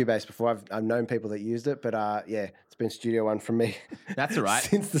haven't used Cubase before. I've known people that used it, but it's been Studio One from me. That's all right.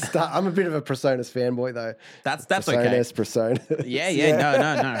 Since the start. I'm a bit of a Presonus fanboy though. That's okay. Presonus. Yeah.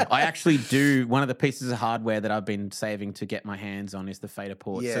 No. I actually do. One of the pieces of hardware that I've been saving to get my hands on is the fader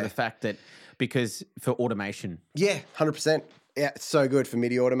port. Yeah. So the fact that because for automation. Yeah, 100%. Yeah, it's so good for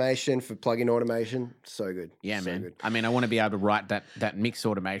MIDI automation, for plugin automation. So good. Yeah, so man. Good. I mean, I want to be able to write that mix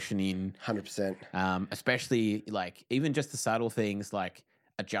automation in. 100%. Especially like even just the subtle things like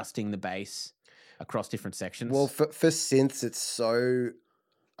adjusting the bass across different sections. Well, for synths, it's so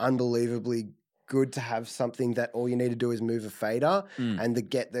unbelievably good to have something that all you need to do is move a fader and to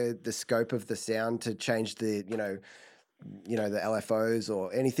get the scope of the sound to change the, the LFOs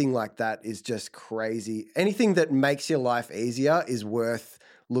or anything like that is just crazy. Anything that makes your life easier is worth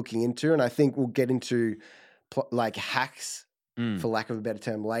looking into. And I think we'll get into like hacks, for lack of a better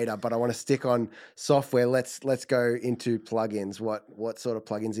term, later. But I want to stick on software. Let's go into plugins. What sort of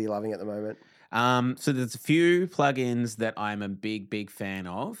plugins are you loving at the moment? So there's a few plugins that I'm a big fan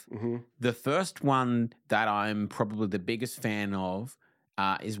of. Mm-hmm. The first one that I'm probably the biggest fan of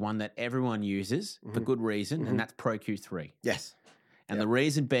is one that everyone uses for good reason, and that's Pro Q3. Yes. And the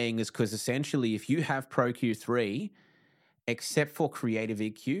reason being is because essentially if you have Pro Q3, except for Creative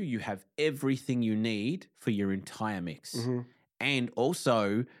EQ, you have everything you need for your entire mix. And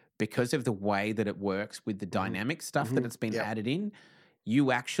also, because of the way that it works with the dynamic stuff that it's been added in,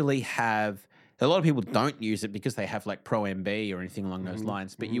 you actually have... A lot of people don't use it because they have like Pro MB or anything along those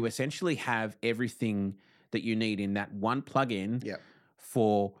lines, but you essentially have everything that you need in that one plugin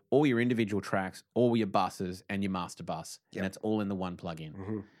for all your individual tracks, all your buses, and your master bus. And it's all in the one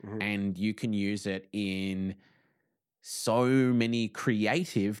plugin. And you can use it in so many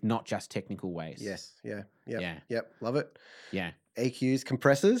creative, not just technical ways. Yes. Yep. Love it. Yeah. EQs,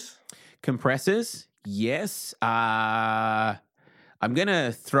 compressors? Compressors, yes. I'm going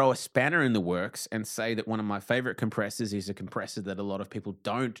to throw a spanner in the works and say that one of my favorite compressors is a compressor that a lot of people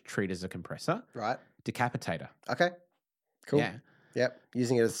don't treat as a compressor. Right. Decapitator. Okay. Cool. Yeah. Yep.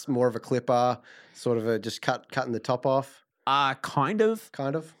 Using it as more of a clipper, sort of a just cutting the top off. Kind of.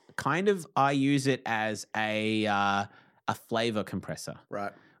 Kind of. I use it as a flavor compressor.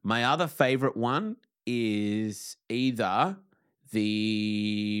 Right. My other favorite one is either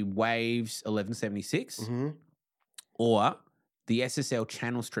the Waves 1176 or the SSL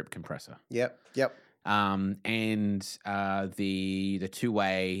channel strip compressor. Yep. And the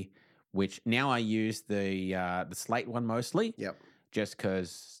two-way, which now I use the Slate one mostly. Yep. Just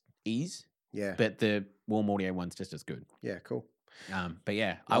because ease. Yeah. But the Warm Audio one's just as good. Yeah, cool. But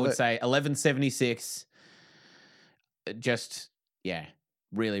yeah, I would say 1176,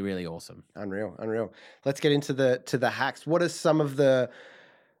 really, really awesome. Unreal. Let's get into the hacks. What are some of the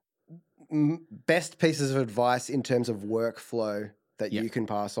best pieces of advice in terms of workflow that you can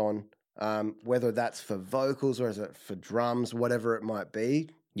pass on? Whether that's for vocals or is it for drums, whatever it might be.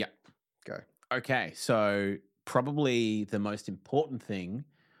 Yeah. Go. Okay, so probably the most important thing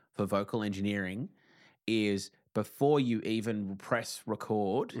for vocal engineering is before you even press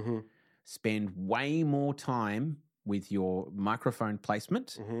record, spend way more time with your microphone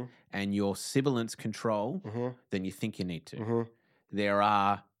placement and your sibilance control than you think you need to. There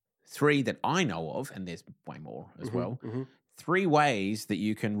are 3 that I know of, and there's way more as well. 3 ways that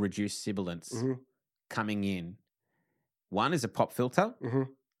you can reduce sibilance coming in. 1 is a pop filter.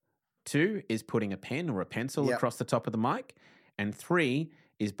 2 is putting a pen or a pencil across the top of the mic. And 3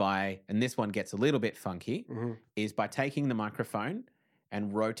 is by, and this one gets a little bit funky, is by taking the microphone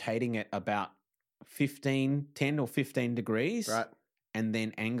and rotating it about 10 or 15 degrees and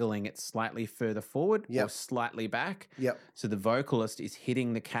then angling it slightly further forward or Yep. slightly back. Yep. So the vocalist is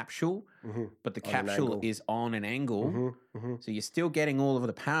hitting the capsule, Mm-hmm. but the On an capsule angle. is on an angle. Mm-hmm. Mm-hmm. So you're still getting all of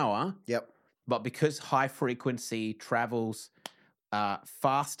the power, Yep. but because high frequency travels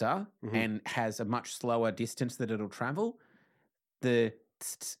faster Mhm. and has a much slower distance that it'll travel, the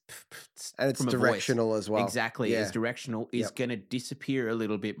And it's from a voice, directional as well. exactly, Yeah. is directional, is Yep. going to disappear a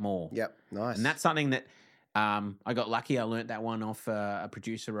little bit more. Yep. Nice. And that's something that I got lucky. I learnt that one off a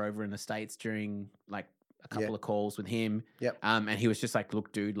producer over in the States during like a couple Yeah. of calls with him. Yep. And he was just like,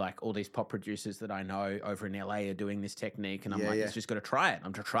 look, dude, like all these pop producers that I know over in LA are doing this technique. And I'm Yeah, like, yeah. it's just got to try it.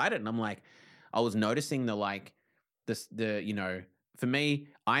 I'm tried it. And I'm like, I was noticing you know, for me,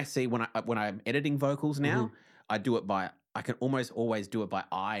 I see when I'm editing vocals now, I can almost always do it by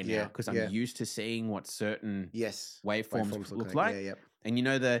eye now Yeah, because I'm yeah. used to seeing what certain Yes. waveforms look like. Yeah. Yep. And you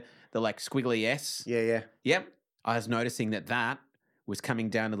know the like squiggly S? Yeah. Yeah. Yep. I was noticing that was coming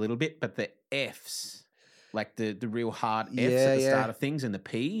down a little bit, but the Fs, like the real hard Fs Yeah, at the yeah. start of things and the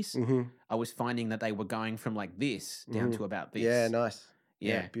Ps, Mm-hmm. I was finding that they were going from like this down to about this. Yeah. Nice.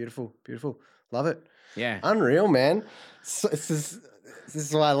 Yeah. Beautiful. Beautiful. Love it. Yeah. Unreal, man. So, this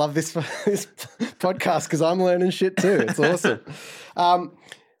is why I love this podcast, because I'm learning shit too. It's awesome.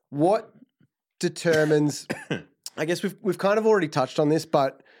 What determines? I guess we've kind of already touched on this,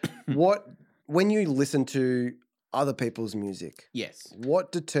 but when you listen to other people's music, Yes.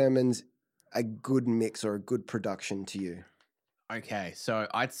 what determines a good mix or a good production to you? Okay. So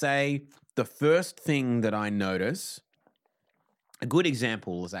I'd say the first thing that I notice, a good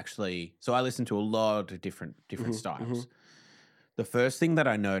example is actually, so I listen to a lot of different styles. The first thing that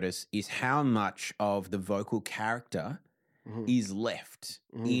I notice is how much of the vocal character is left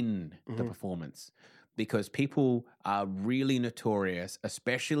in the performance, because people are really notorious,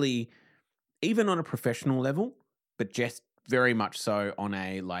 especially even on a professional level, but just very much so on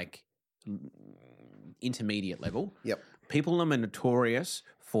a like intermediate level. Yep. People are notorious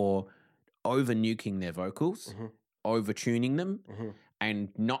for over nuking their vocals, over tuning them, and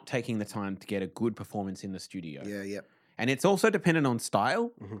not taking the time to get a good performance in the studio. Yeah. Yep. And it's also dependent on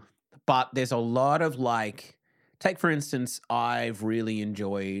style, but there's a lot of like, take for instance, I really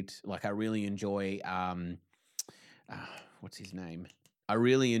enjoy, what's his name? I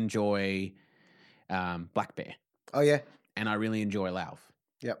really enjoy Black Bear, Oh yeah. and I really enjoy Lauv,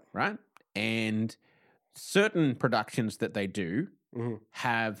 Yep. right? And certain productions that they do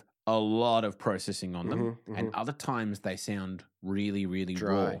have a lot of processing on them, and other times they sound really, really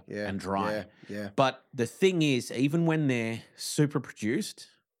raw Yeah. and dry. Yeah. But the thing is, even when they're super produced,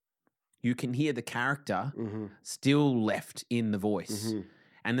 you can hear the character still left in the voice.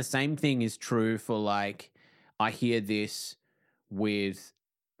 And the same thing is true for like, I hear this with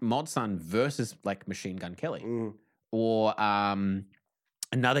Mod Sun versus like Machine Gun Kelly. Or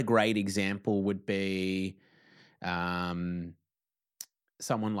another great example would be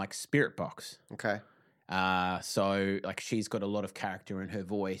someone like Spirit Box. Okay. So like she's got a lot of character in her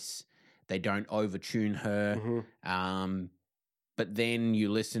voice. They don't overtune her. But then you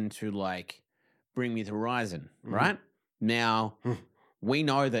listen to like Bring Me the Horizon, right? Now we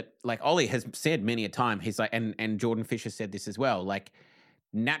know that like Ollie has said many a time, he's like, and Jordan Fisher said this as well, like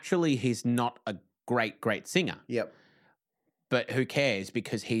naturally he's not a great singer. Yep. But who cares,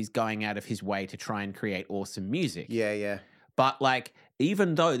 because he's going out of his way to try and create awesome music. Yeah. Yeah. But like,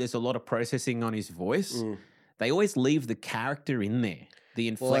 even though there's a lot of processing on his voice, they always leave the character in there, the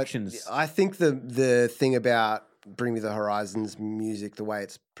inflections. Well, I think the thing about Bring Me the Horizon's music, the way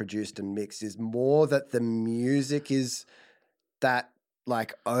it's produced and mixed, is more that the music is that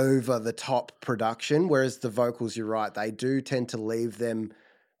like over the top production, whereas the vocals, you're right, they do tend to leave them.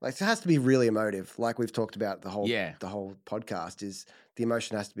 Like, it has to be really emotive, like we've talked about the whole podcast. Is the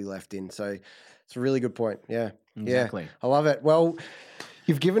emotion has to be left in. So it's a really good point. Yeah, Exactly. Yeah, I love it. Well,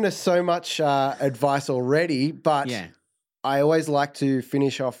 you've given us so much advice already, but I always like to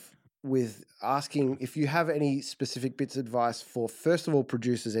finish off with asking if you have any specific bits of advice for, first of all,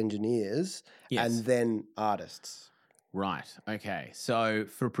 producers, engineers, and then artists. Right. Okay. So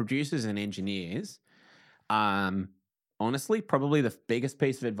for producers and engineers, honestly, probably the biggest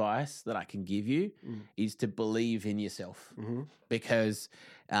piece of advice that I can give you is to believe in yourself, because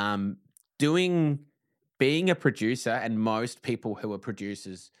being a producer, and most people who are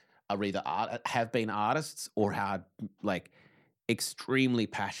producers are either have been artists or are like extremely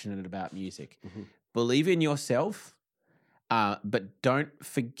passionate about music. Believe in yourself, but don't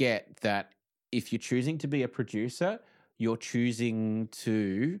forget that if you're choosing to be a producer, you're choosing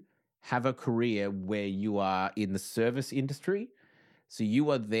to have a career where you are in the service industry. So you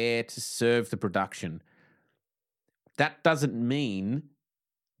are there to serve the production. that doesn't mean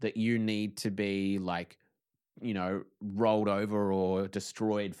that you need to be like, rolled over or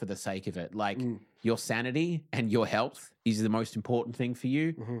destroyed for the sake of it. Like your sanity and your health is the most important thing for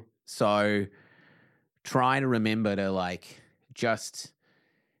you. Mm-hmm. So try to remember to like just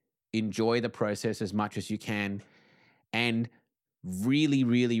enjoy the process as much as you can, and really,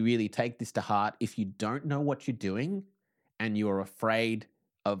 really, really take this to heart. If you don't know what you're doing and you're afraid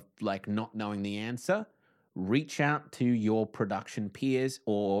of like not knowing the answer, reach out to your production peers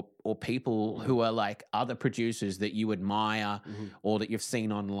or people who are like other producers that you admire or that you've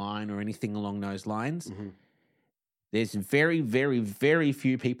seen online or anything along those lines. There's very, very, very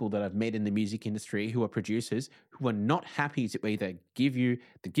few people that I've met in the music industry who are producers who are not happy to either give you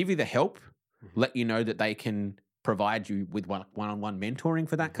the help, let you know that they can provide you with one-on-one mentoring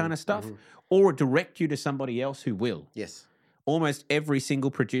for that kind of stuff, or direct you to somebody else who will. Yes. Almost every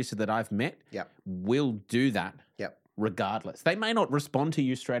single producer that I've met will do that regardless. They may not respond to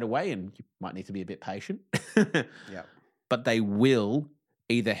you straight away, and you might need to be a bit patient. But they will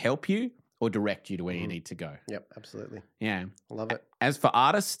either help you or direct you to where you need to go. Yep, absolutely. Yeah. Love it. As for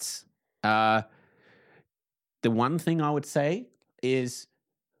artists, the one thing I would say is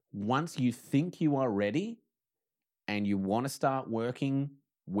once you think you are ready and you want to start working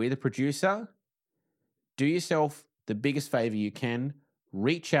with a producer, do yourself the biggest favor you can,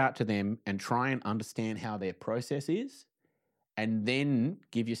 reach out to them and try and understand how their process is, and then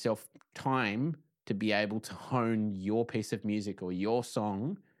give yourself time to be able to hone your piece of music or your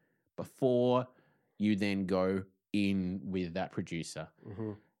song before you then go in with that producer.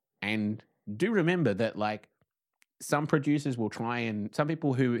 And do remember that like some producers will try, and some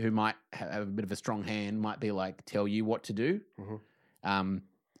people who might have a bit of a strong hand might be like, tell you what to do.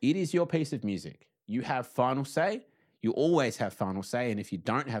 It is your piece of music. You have final say. You always have final say. And if you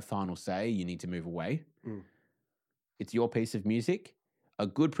don't have final say, you need to move away. It's your piece of music. A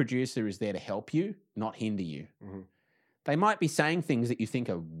good producer is there to help you, not hinder you. They might be saying things that you think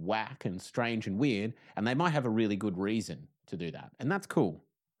are whack and strange and weird, and they might have a really good reason to do that. And that's cool.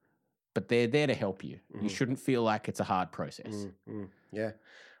 But they're there to help you. You shouldn't feel like it's a hard process. Yeah.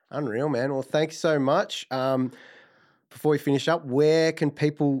 Unreal, man. Well, thanks so much. Before we finish up, where can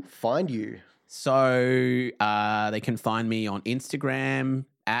people find you? So they can find me on Instagram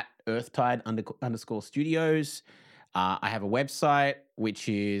at earthtide_studios. I have a website, which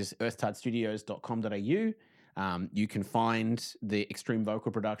is earthtidestudios.com.au. You can find the Extreme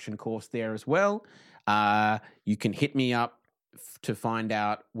Vocal Production course there as well. You can hit me up to find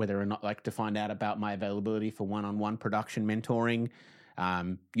out whether or not about my availability for one-on-one production mentoring.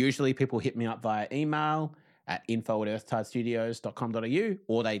 Usually people hit me up via email at info@earthtidestudios.com.au,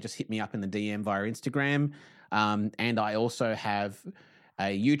 or they just hit me up in the DM via Instagram. And I also have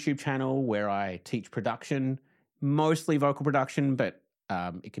a YouTube channel where I teach production, mostly vocal production, but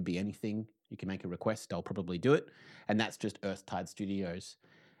it could be anything. You can make a request, I'll probably do it. And that's just Earthtide Studios.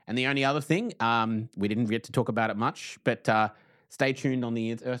 And the only other thing, we didn't get to talk about it much, but stay tuned on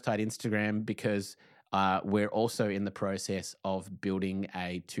the Earthtide Instagram, because we're also in the process of building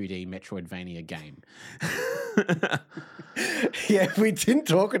a 2D Metroidvania game. Yeah, we didn't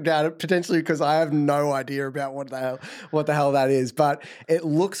talk about it potentially because I have no idea about what the hell that is, but it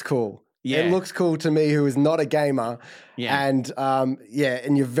looks cool. Yeah. It looks cool to me, who is not a gamer. Yeah. And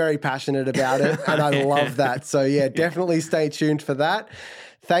and you're very passionate about it, and I love that. So yeah, definitely stay tuned for that.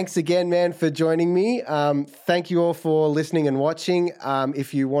 Thanks again, man, for joining me. Thank you all for listening and watching.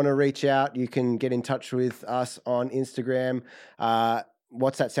 If you want to reach out, you can get in touch with us on Instagram.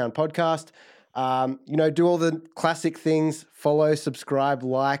 What's That Sound Podcast. Do all the classic things: follow, subscribe,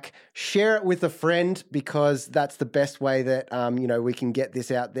 like, share it with a friend, because that's the best way that, we can get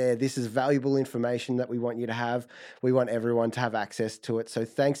this out there. This is valuable information that we want you to have. We want everyone to have access to it. So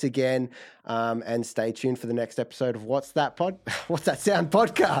thanks again. And stay tuned for the next episode of What's That Sound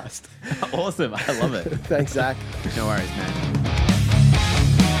Podcast. Awesome. I love it. Thanks, Zach. No worries, man.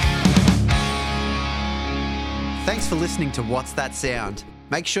 Thanks for listening to What's That Sound.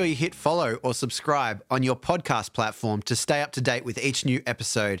 Make sure you hit follow or subscribe on your podcast platform to stay up to date with each new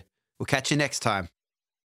episode. We'll catch you next time.